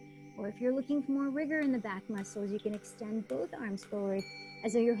 Or if you're looking for more rigor in the back muscles, you can extend both arms forward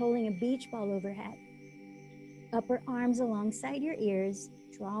as though you're holding a beach ball overhead. Upper arms alongside your ears,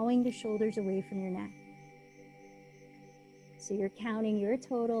 drawing the shoulders away from your neck. So you're counting your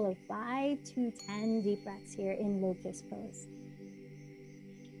total of 5 to 10 deep breaths here in locust pose.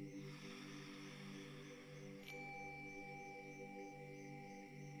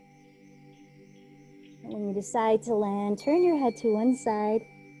 And when you decide to land, turn your head to one side,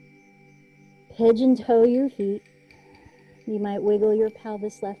 pigeon toe your feet. You might wiggle your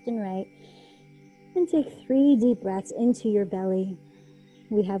pelvis left and right, and take 3 deep breaths into your belly.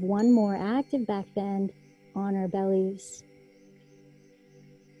 We have one more active back bend on our bellies.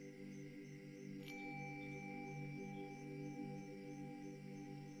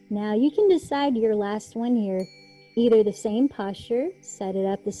 Now you can decide your last one here. Either the same posture, set it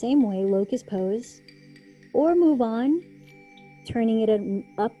up the same way, locust pose, or move on, turning it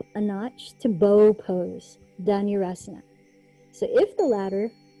up a notch to bow pose, Dhanurasana. So if the latter,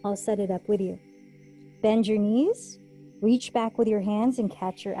 I'll set it up with you. Bend your knees, reach back with your hands and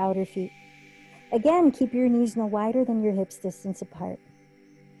catch your outer feet. Again, keep your knees no wider than your hips distance apart.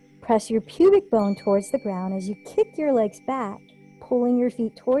 Press your pubic bone towards the ground as you kick your legs back, pulling your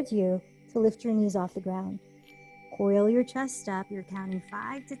feet towards you to lift your knees off the ground. Coil your chest up. You're counting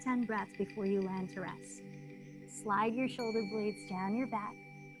 5 to 10 breaths before you land to rest. Slide your shoulder blades down your back.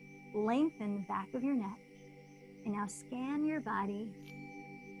 Lengthen the back of your neck. And now scan your body.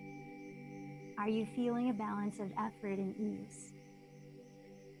 Are you feeling a balance of effort and ease?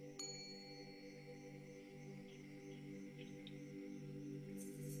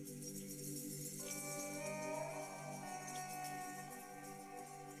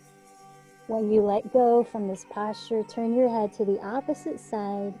 When you let go from this posture, turn your head to the opposite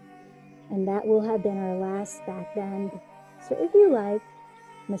side, and that will have been our last back bend. So if you like,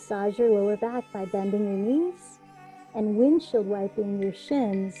 massage your lower back by bending your knees and windshield wiping your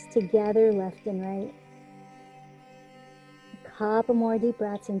shins together left and right. A couple more deep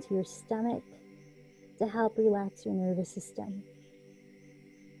breaths into your stomach to help relax your nervous system.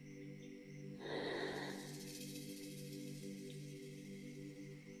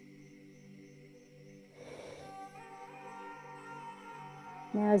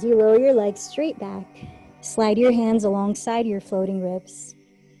 Now as you lower your legs straight back, slide your hands alongside your floating ribs.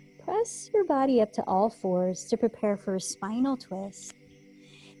 Press your body up to all fours to prepare for a spinal twist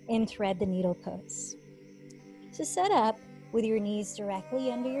and thread the needle pose. So set up with your knees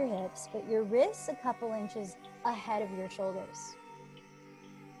directly under your hips, but your wrists a couple inches ahead of your shoulders.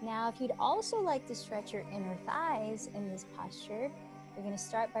 Now, if you'd also like to stretch your inner thighs in this posture, you're going to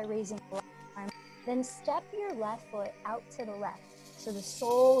start by raising the left arm, then step your left foot out to the left. So the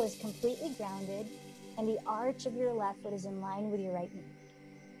sole is completely grounded and the arch of your left foot is in line with your right knee.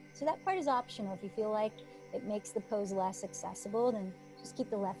 So that part is optional. If you feel like it makes the pose less accessible, then just keep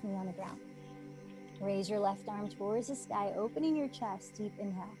the left knee on the ground. Raise your left arm towards the sky, opening your chest, deep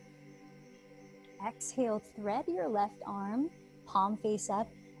inhale. Exhale, thread your left arm, palm face up,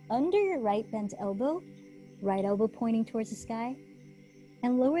 under your right bent elbow, right elbow pointing towards the sky,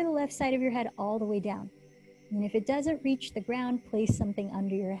 and lower the left side of your head all the way down. And if it doesn't reach the ground, place something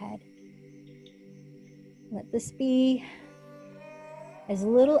under your head. Let this be as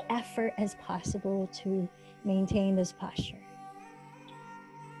little effort as possible to maintain this posture.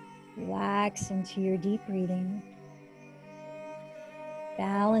 Relax into your deep breathing,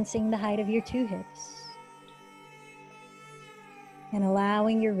 balancing the height of your 2 hips, and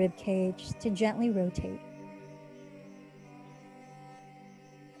allowing your rib cage to gently rotate.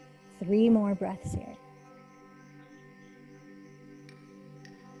 3 more breaths here.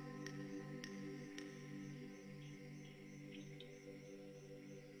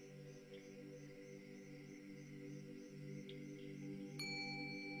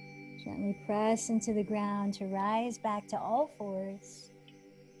 Gently press into the ground to rise back to all fours.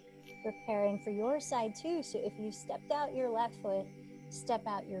 Preparing for your side too. So if you stepped out your left foot, step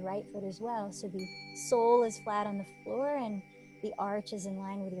out your right foot as well. So the sole is flat on the floor and the arch is in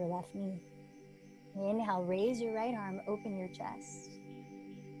line with your left knee. Inhale, raise your right arm, open your chest.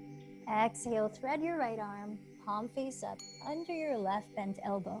 Exhale, thread your right arm, palm face up, under your left bent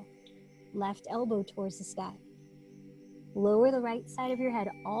elbow. Left elbow towards the sky. Lower the right side of your head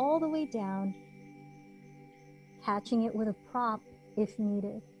all the way down, catching it with a prop if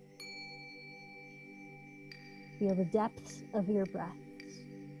needed. Feel the depth of your breath.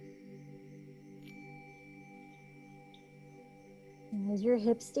 And as your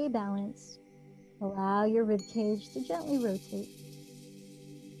hips stay balanced, allow your rib cage to gently rotate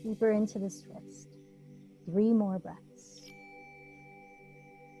deeper into this twist. 3 more breaths.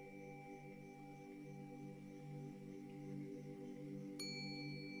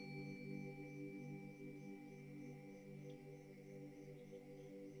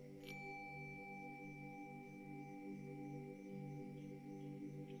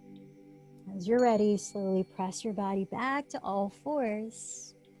 As you're ready, slowly press your body back to all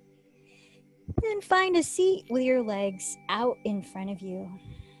fours. Then find a seat with your legs out in front of you.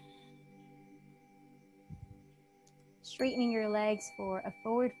 Straightening your legs for a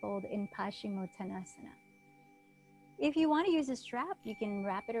forward fold in Paschimottanasana. If you want to use a strap, you can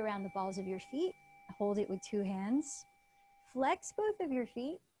wrap it around the balls of your feet, hold it with two hands, flex both of your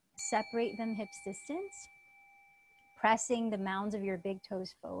feet, separate them hips distance, pressing the mounds of your big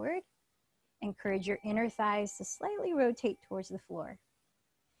toes forward. Encourage your inner thighs to slightly rotate towards the floor.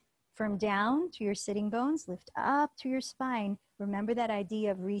 From down to your sitting bones, lift up to your spine. Remember that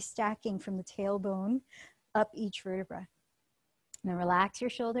idea of restacking from the tailbone up each vertebra. And then relax your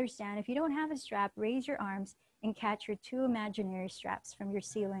shoulders down. If you don't have a strap, raise your arms and catch your two imaginary straps from your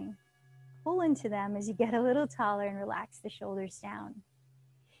ceiling. Pull into them as you get a little taller and relax the shoulders down.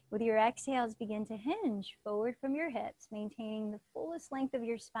 With your exhales, begin to hinge forward from your hips, maintaining the fullest length of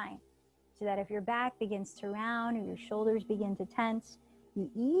your spine, so that if your back begins to round or your shoulders begin to tense, you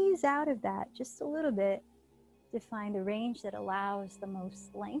ease out of that just a little bit to find the range that allows the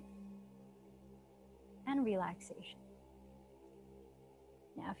most length and relaxation.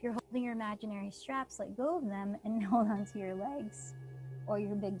 Now, if you're holding your imaginary straps, let go of them and hold on to your legs or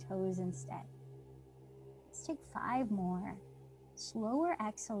your big toes instead. Let's take 5 more slower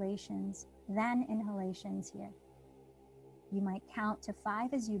exhalations than inhalations here. You might count to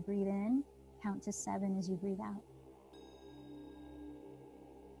 5 as you breathe in, count to 7 as you breathe out.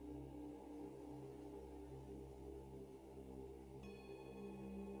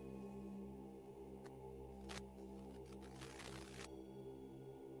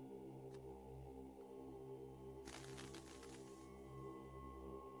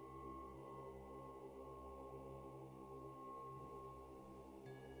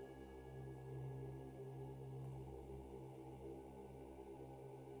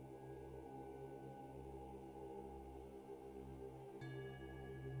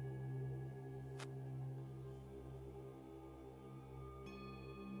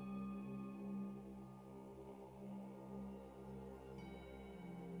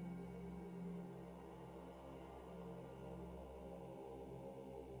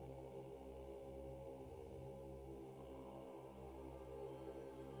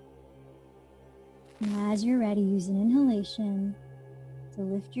 And as you're ready, use an inhalation to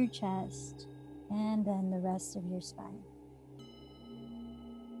lift your chest and then the rest of your spine.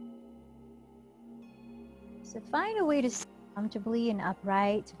 So find a way to sit comfortably and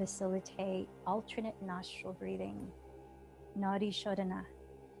upright to facilitate alternate nostril breathing. Nadi Shodhana,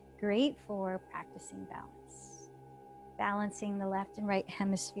 great for practicing balance. Balancing the left and right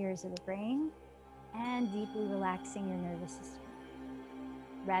hemispheres of the brain and deeply relaxing your nervous system.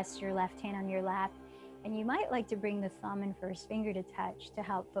 Rest your left hand on your lap, and you might like to bring the thumb and first finger to touch to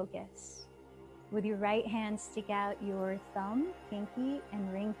help focus. With your right hand, stick out your thumb, pinky,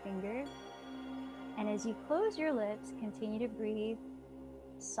 and ring finger. And as you close your lips, continue to breathe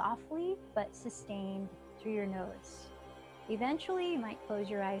softly but sustained through your nose. Eventually, you might close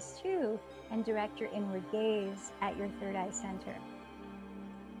your eyes too and direct your inward gaze at your third eye center.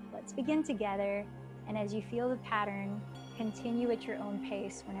 Let's begin together, and as you feel the pattern, continue at your own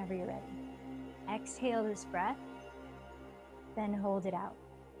pace whenever you're ready. Exhale this breath, then hold it out.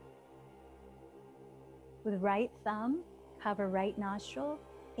 With right thumb, cover right nostril,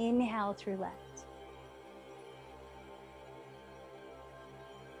 inhale through left.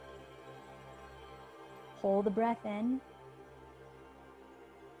 Hold the breath in.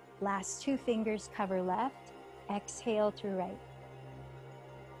 Last 2 fingers cover left, exhale through right.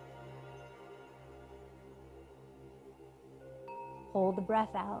 Hold the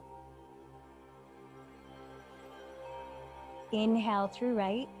breath out. Inhale through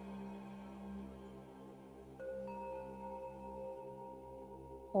right.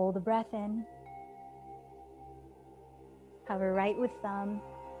 Hold the breath in. Cover right with thumb.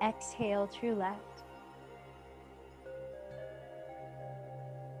 Exhale through left.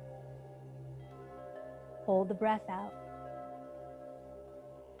 Hold the breath out.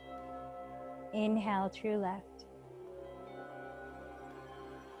 Inhale through left.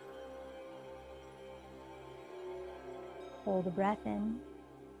 Hold the breath in.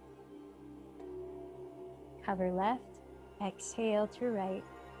 Cover left. Exhale through right.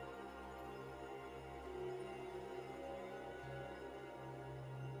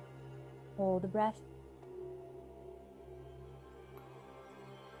 Hold the breath.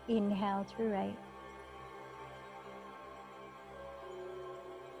 Inhale through right.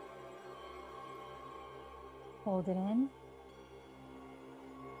 Hold it in.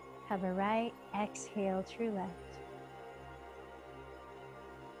 Cover right. Exhale through left.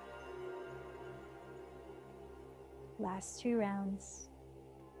 Last 2 rounds.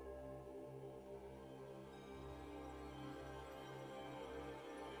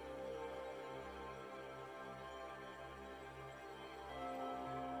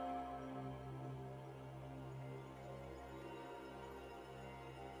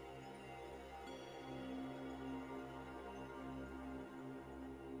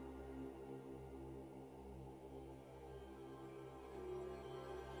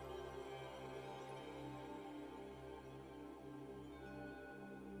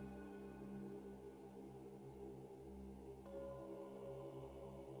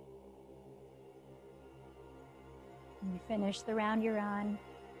 When you finish the round you're on,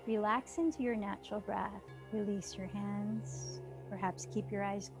 relax into your natural breath. Release your hands. Perhaps keep your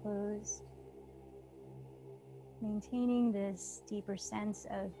eyes closed. Maintaining this deeper sense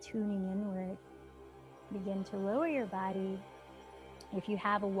of tuning inward. Begin to lower your body. If you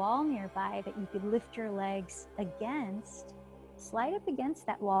have a wall nearby that you could lift your legs against, slide up against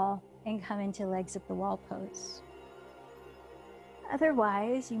that wall and come into legs up the wall pose.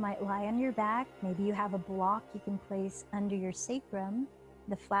 Otherwise, you might lie on your back. Maybe you have a block you can place under your sacrum,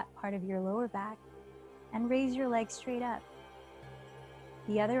 the flat part of your lower back, and raise your legs straight up.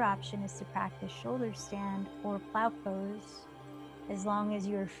 The other option is to practice shoulder stand or plow pose, as long as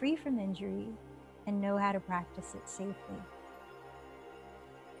you are free from injury and know how to practice it safely.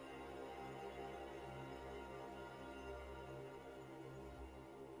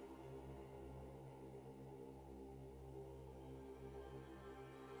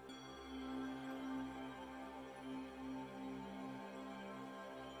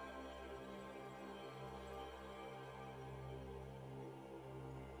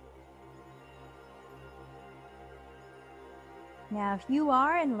 Now, if you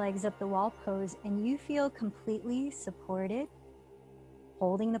are in legs up the wall pose and you feel completely supported,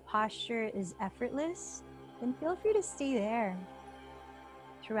 holding the posture is effortless, then feel free to stay there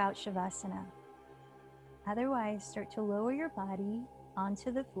throughout Shavasana. Otherwise, start to lower your body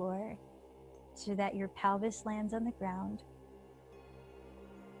onto the floor so that your pelvis lands on the ground.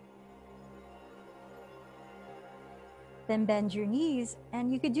 Then bend your knees,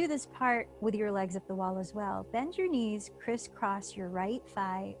 and you could do this part with your legs up the wall as well. Bend your knees, crisscross your right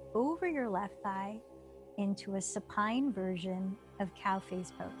thigh over your left thigh into a supine version of cow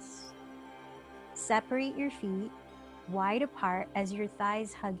face pose. Separate your feet wide apart as your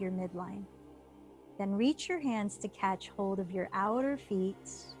thighs hug your midline. Then reach your hands to catch hold of your outer feet,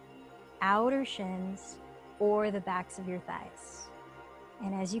 outer shins, or the backs of your thighs.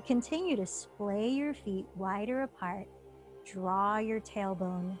 And as you continue to splay your feet wider apart, draw your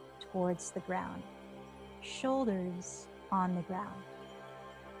tailbone towards the ground, shoulders on the ground.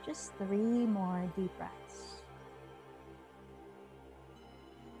 Just 3 more deep breaths.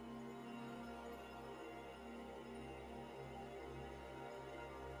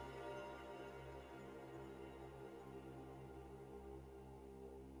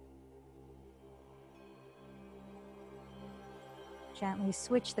 Gently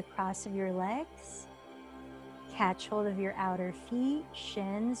switch the cross of your legs. Catch hold of your outer feet,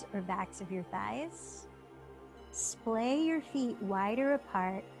 shins, or backs of your thighs. Splay your feet wider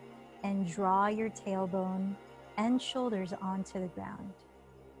apart and draw your tailbone and shoulders onto the ground.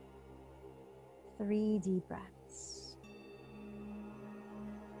 3 deep breaths.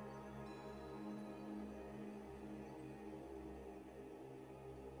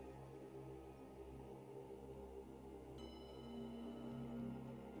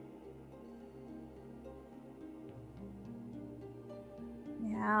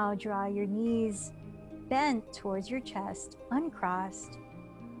 Now draw your knees bent towards your chest, uncrossed,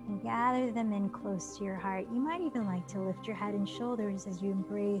 and gather them in close to your heart. You might even like to lift your head and shoulders as you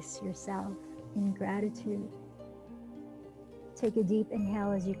embrace yourself in gratitude. Take a deep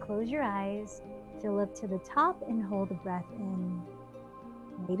inhale as you close your eyes, fill up to the top and hold the breath in.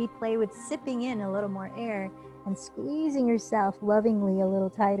 Maybe play with sipping in a little more air and squeezing yourself lovingly a little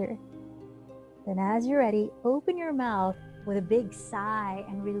tighter. Then as you're ready, open your mouth with a big sigh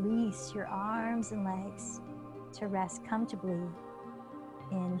and release your arms and legs to rest comfortably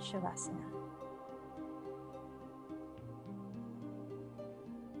in Shavasana.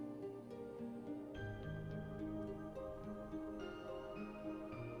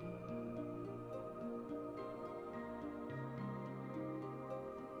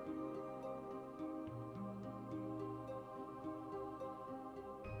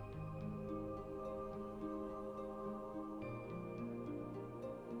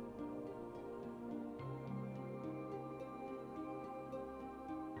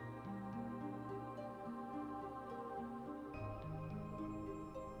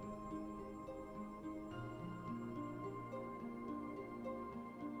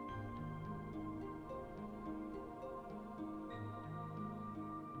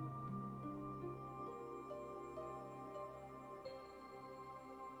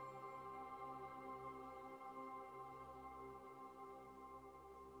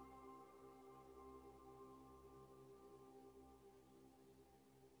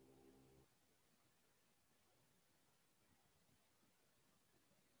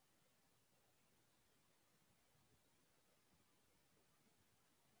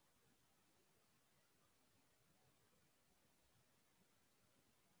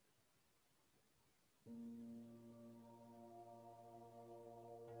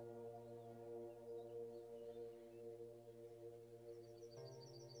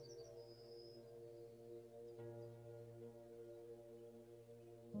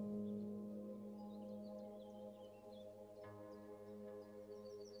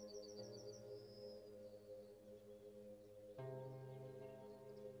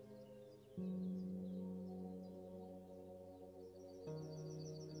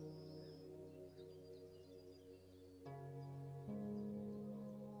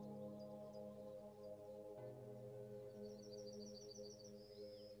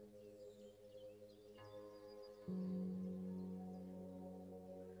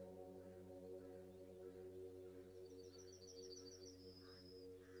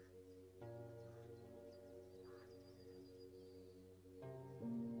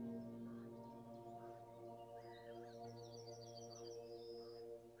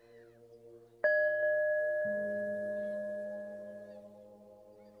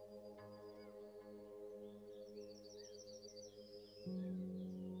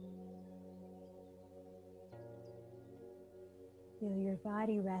 your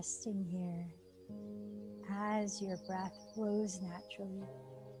body resting here as your breath flows naturally.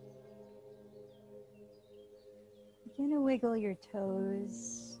 Begin to wiggle your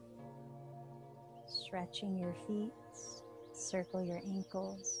toes, stretching your feet, circle your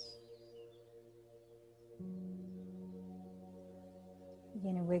ankles.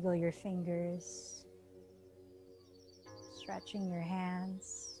 Begin to wiggle your fingers, stretching your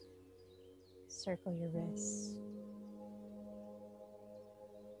hands, circle your wrists.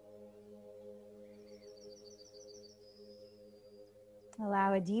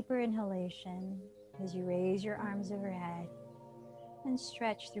 Allow a deeper inhalation as you raise your arms overhead and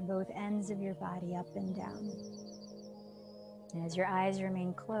stretch through both ends of your body up and down. And as your eyes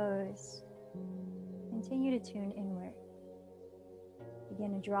remain closed, continue to tune inward.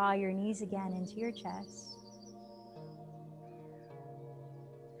 Begin to draw your knees again into your chest.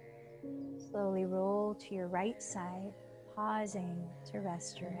 Slowly roll to your right side, pausing to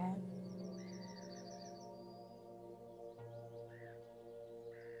rest your head.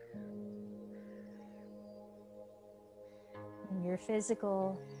 In your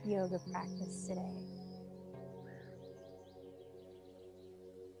physical yoga practice today,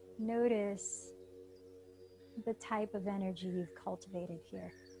 notice the type of energy you've cultivated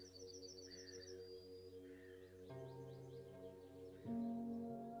here.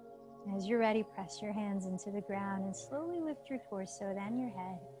 As you're ready, press your hands into the ground and slowly lift your torso, then your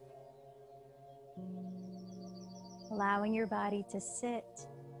head. Allowing your body to sit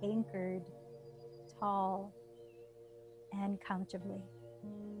anchored, tall, and comfortably.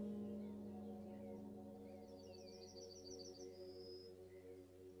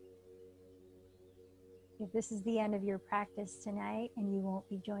 If this is the end of your practice tonight and you won't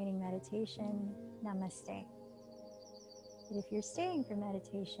be joining meditation, namaste. But if you're staying for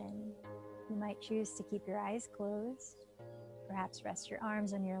meditation, you might choose to keep your eyes closed, perhaps rest your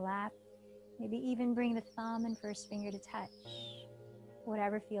arms on your lap, maybe even bring the thumb and first finger to touch.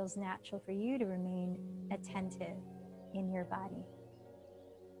 Whatever feels natural for you to remain attentive in your body.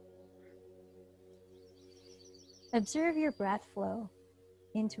 Observe your breath flow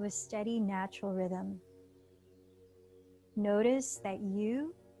into a steady, natural rhythm. Notice that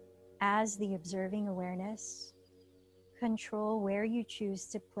you, as the observing awareness, control where you choose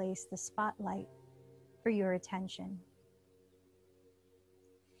to place the spotlight for your attention.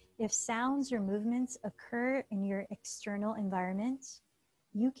 If sounds or movements occur in your external environment,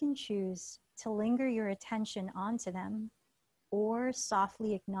 you can choose to linger your attention onto them or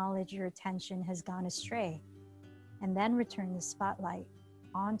softly acknowledge your attention has gone astray and then return the spotlight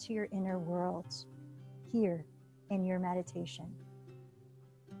onto your inner world here in your meditation.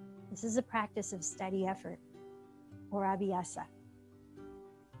 This is a practice of steady effort, or abhyasa.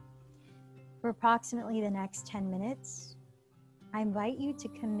 For approximately the next 10 minutes, I invite you to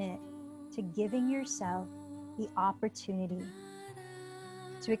commit to giving yourself the opportunity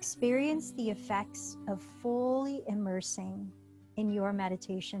to experience the effects of fully immersing in your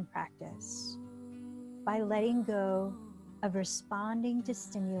meditation practice by letting go of responding to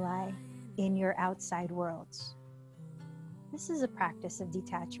stimuli in your outside world. This is a practice of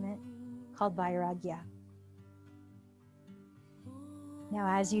detachment called vairagya. Now,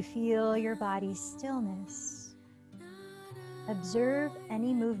 as you feel your body's stillness, observe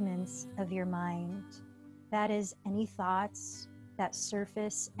any movements of your mind, that is, any thoughts that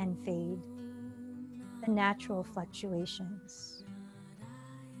surface and fade, the natural fluctuations.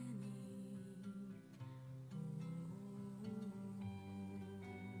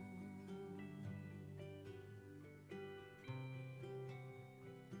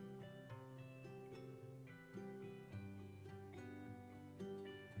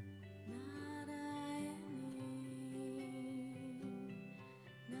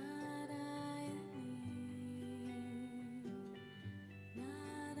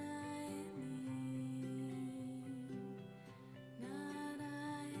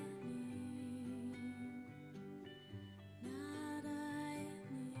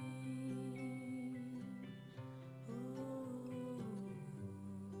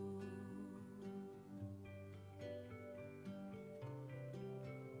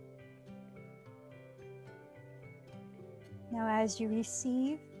 Now, as you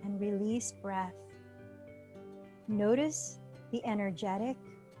receive and release breath, notice the energetic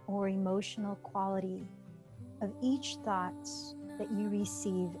or emotional quality of each thought that you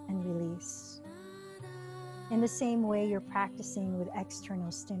receive and release. In the same way you're practicing with external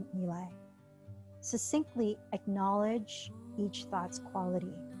stimuli, succinctly acknowledge each thought's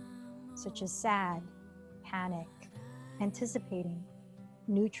quality, such as sad, panic, anticipating,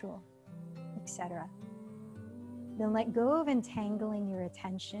 neutral, etc. Then let go of entangling your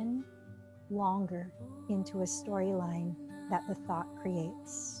attention longer into a storyline that the thought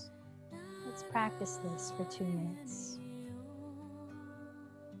creates. Let's practice this for 2 minutes.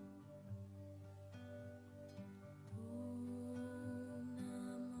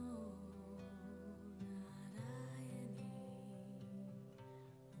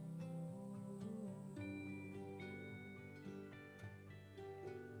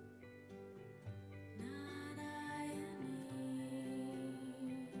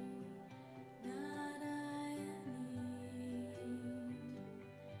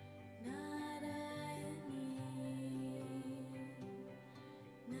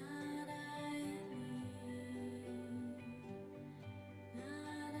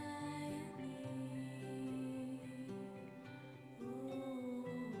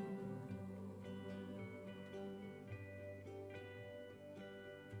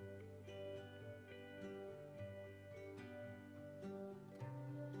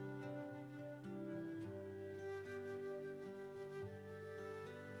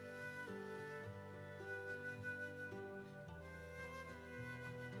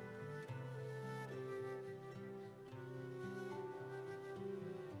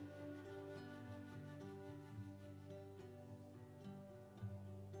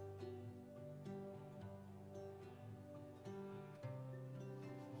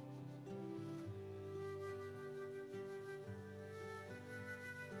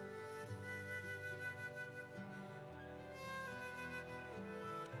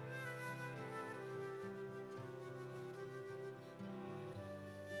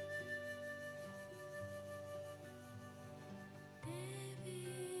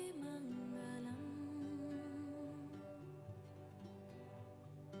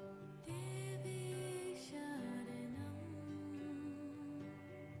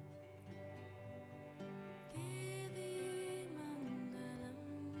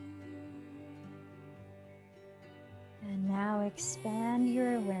 And now expand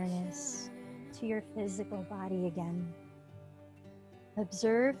your awareness to your physical body again.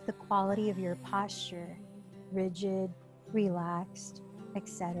 Observe the quality of your posture, rigid, relaxed,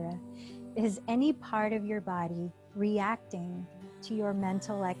 etc. Is any part of your body reacting to your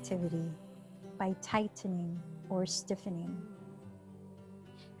mental activity by tightening or stiffening?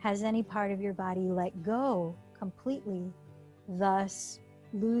 Has any part of your body let go completely, thus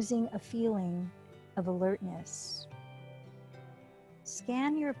losing a feeling of alertness?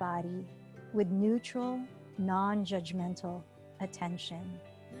 Scan your body with neutral, non-judgmental attention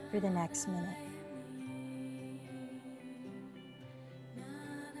for the next minute.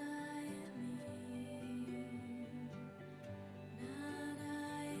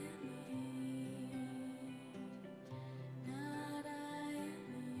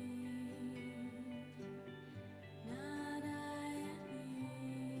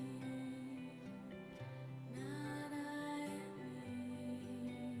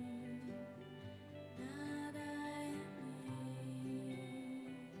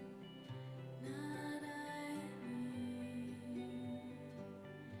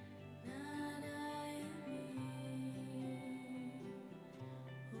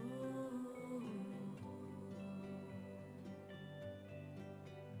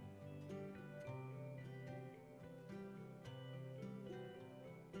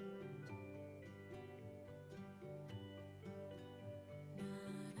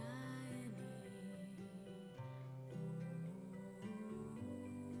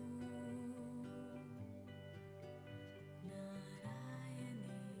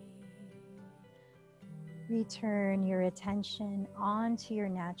 Return your attention onto your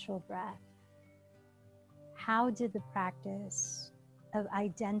natural breath. How did the practice of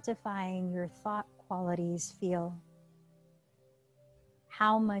identifying your thought qualities feel?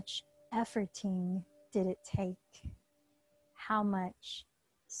 How much efforting did it take? How much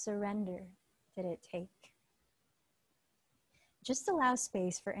surrender did it take? Just allow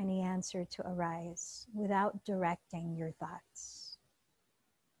space for any answer to arise without directing your thoughts.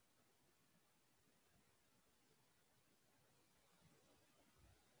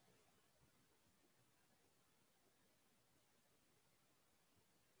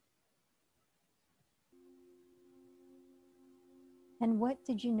 And what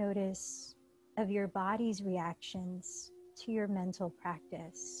did you notice of your body's reactions to your mental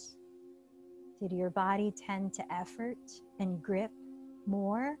practice? Did your body tend to effort and grip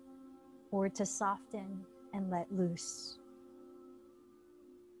more, or to soften and let loose?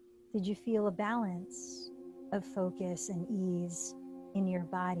 Did you feel a balance of focus and ease in your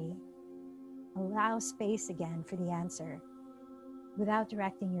body? Allow space again for the answer without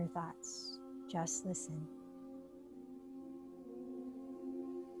directing your thoughts. Just listen.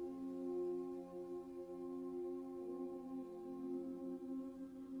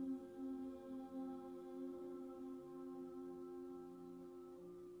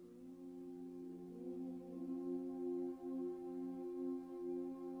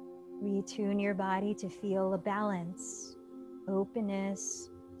 retune your body to feel a balance, openness,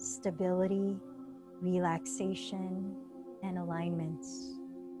 stability, relaxation, and alignment.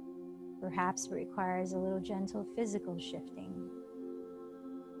 Perhaps it requires a little gentle physical shifting.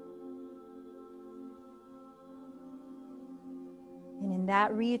 And in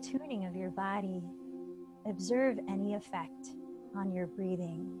that reattuning of your body, observe any effect on your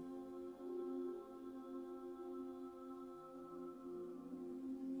breathing.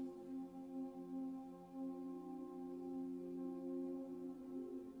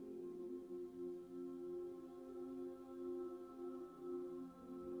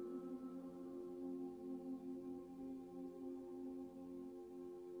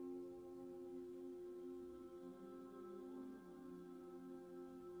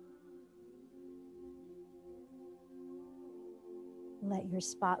 Let your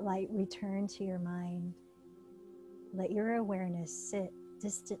spotlight return to your mind. Let your awareness sit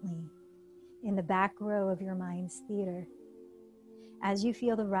distantly in the back row of your mind's theater. As you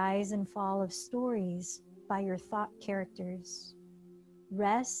feel the rise and fall of stories by your thought characters,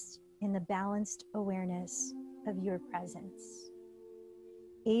 rest in the balanced awareness of your presence,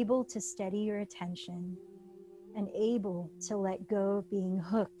 able to steady your attention and able to let go of being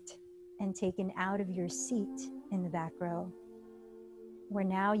hooked and taken out of your seat in the back row, where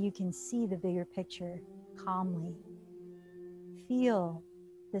now you can see the bigger picture calmly. Feel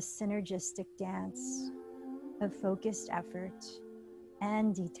the synergistic dance of focused effort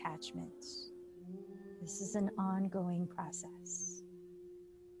and detachment. This is an ongoing process.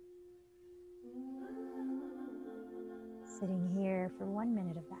 Sitting here for 1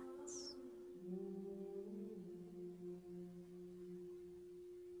 minute of that.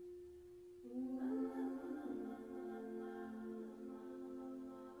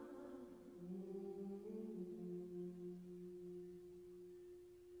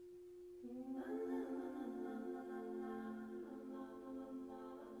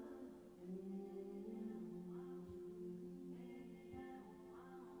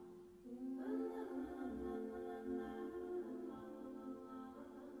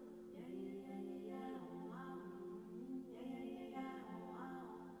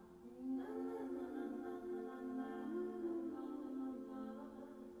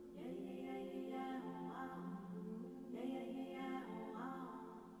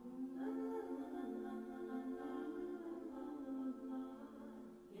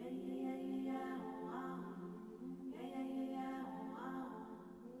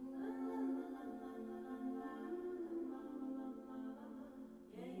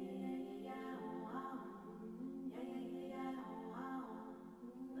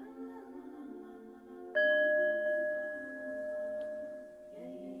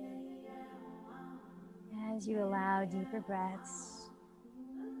 As you allow deeper breaths,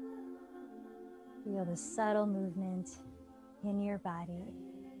 feel the subtle movement in your body.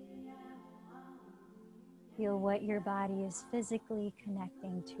 Feel what your body is physically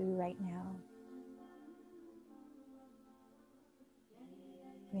connecting to right now.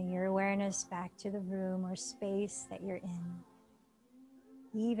 Bring your awareness back to the room or space that you're in,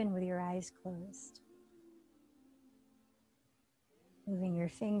 even with your eyes closed. Moving your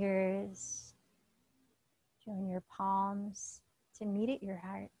fingers, join your palms to meet at your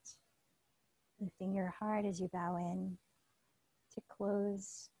heart. Lifting your heart as you bow in to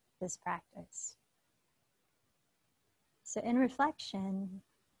close this practice. So in reflection,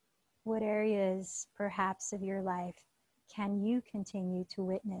 what areas perhaps of your life can you continue to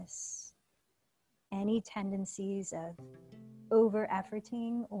witness any tendencies of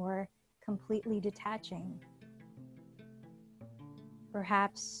over-efforting or completely detaching?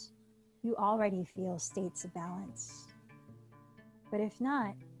 Perhaps you already feel states of balance. But if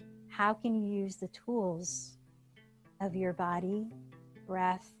not, how can you use the tools of your body,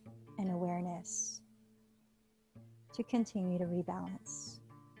 breath, and awareness to continue to rebalance,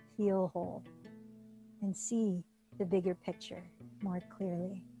 feel whole, and see the bigger picture more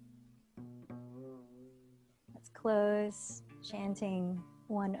clearly? Let's close chanting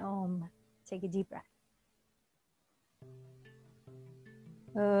one Om. Take a deep breath.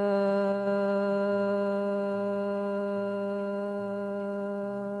 The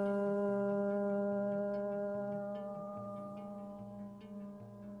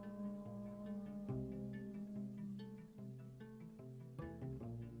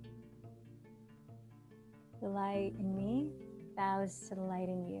light in me bows to the light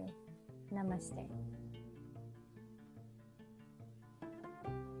in you. Namaste.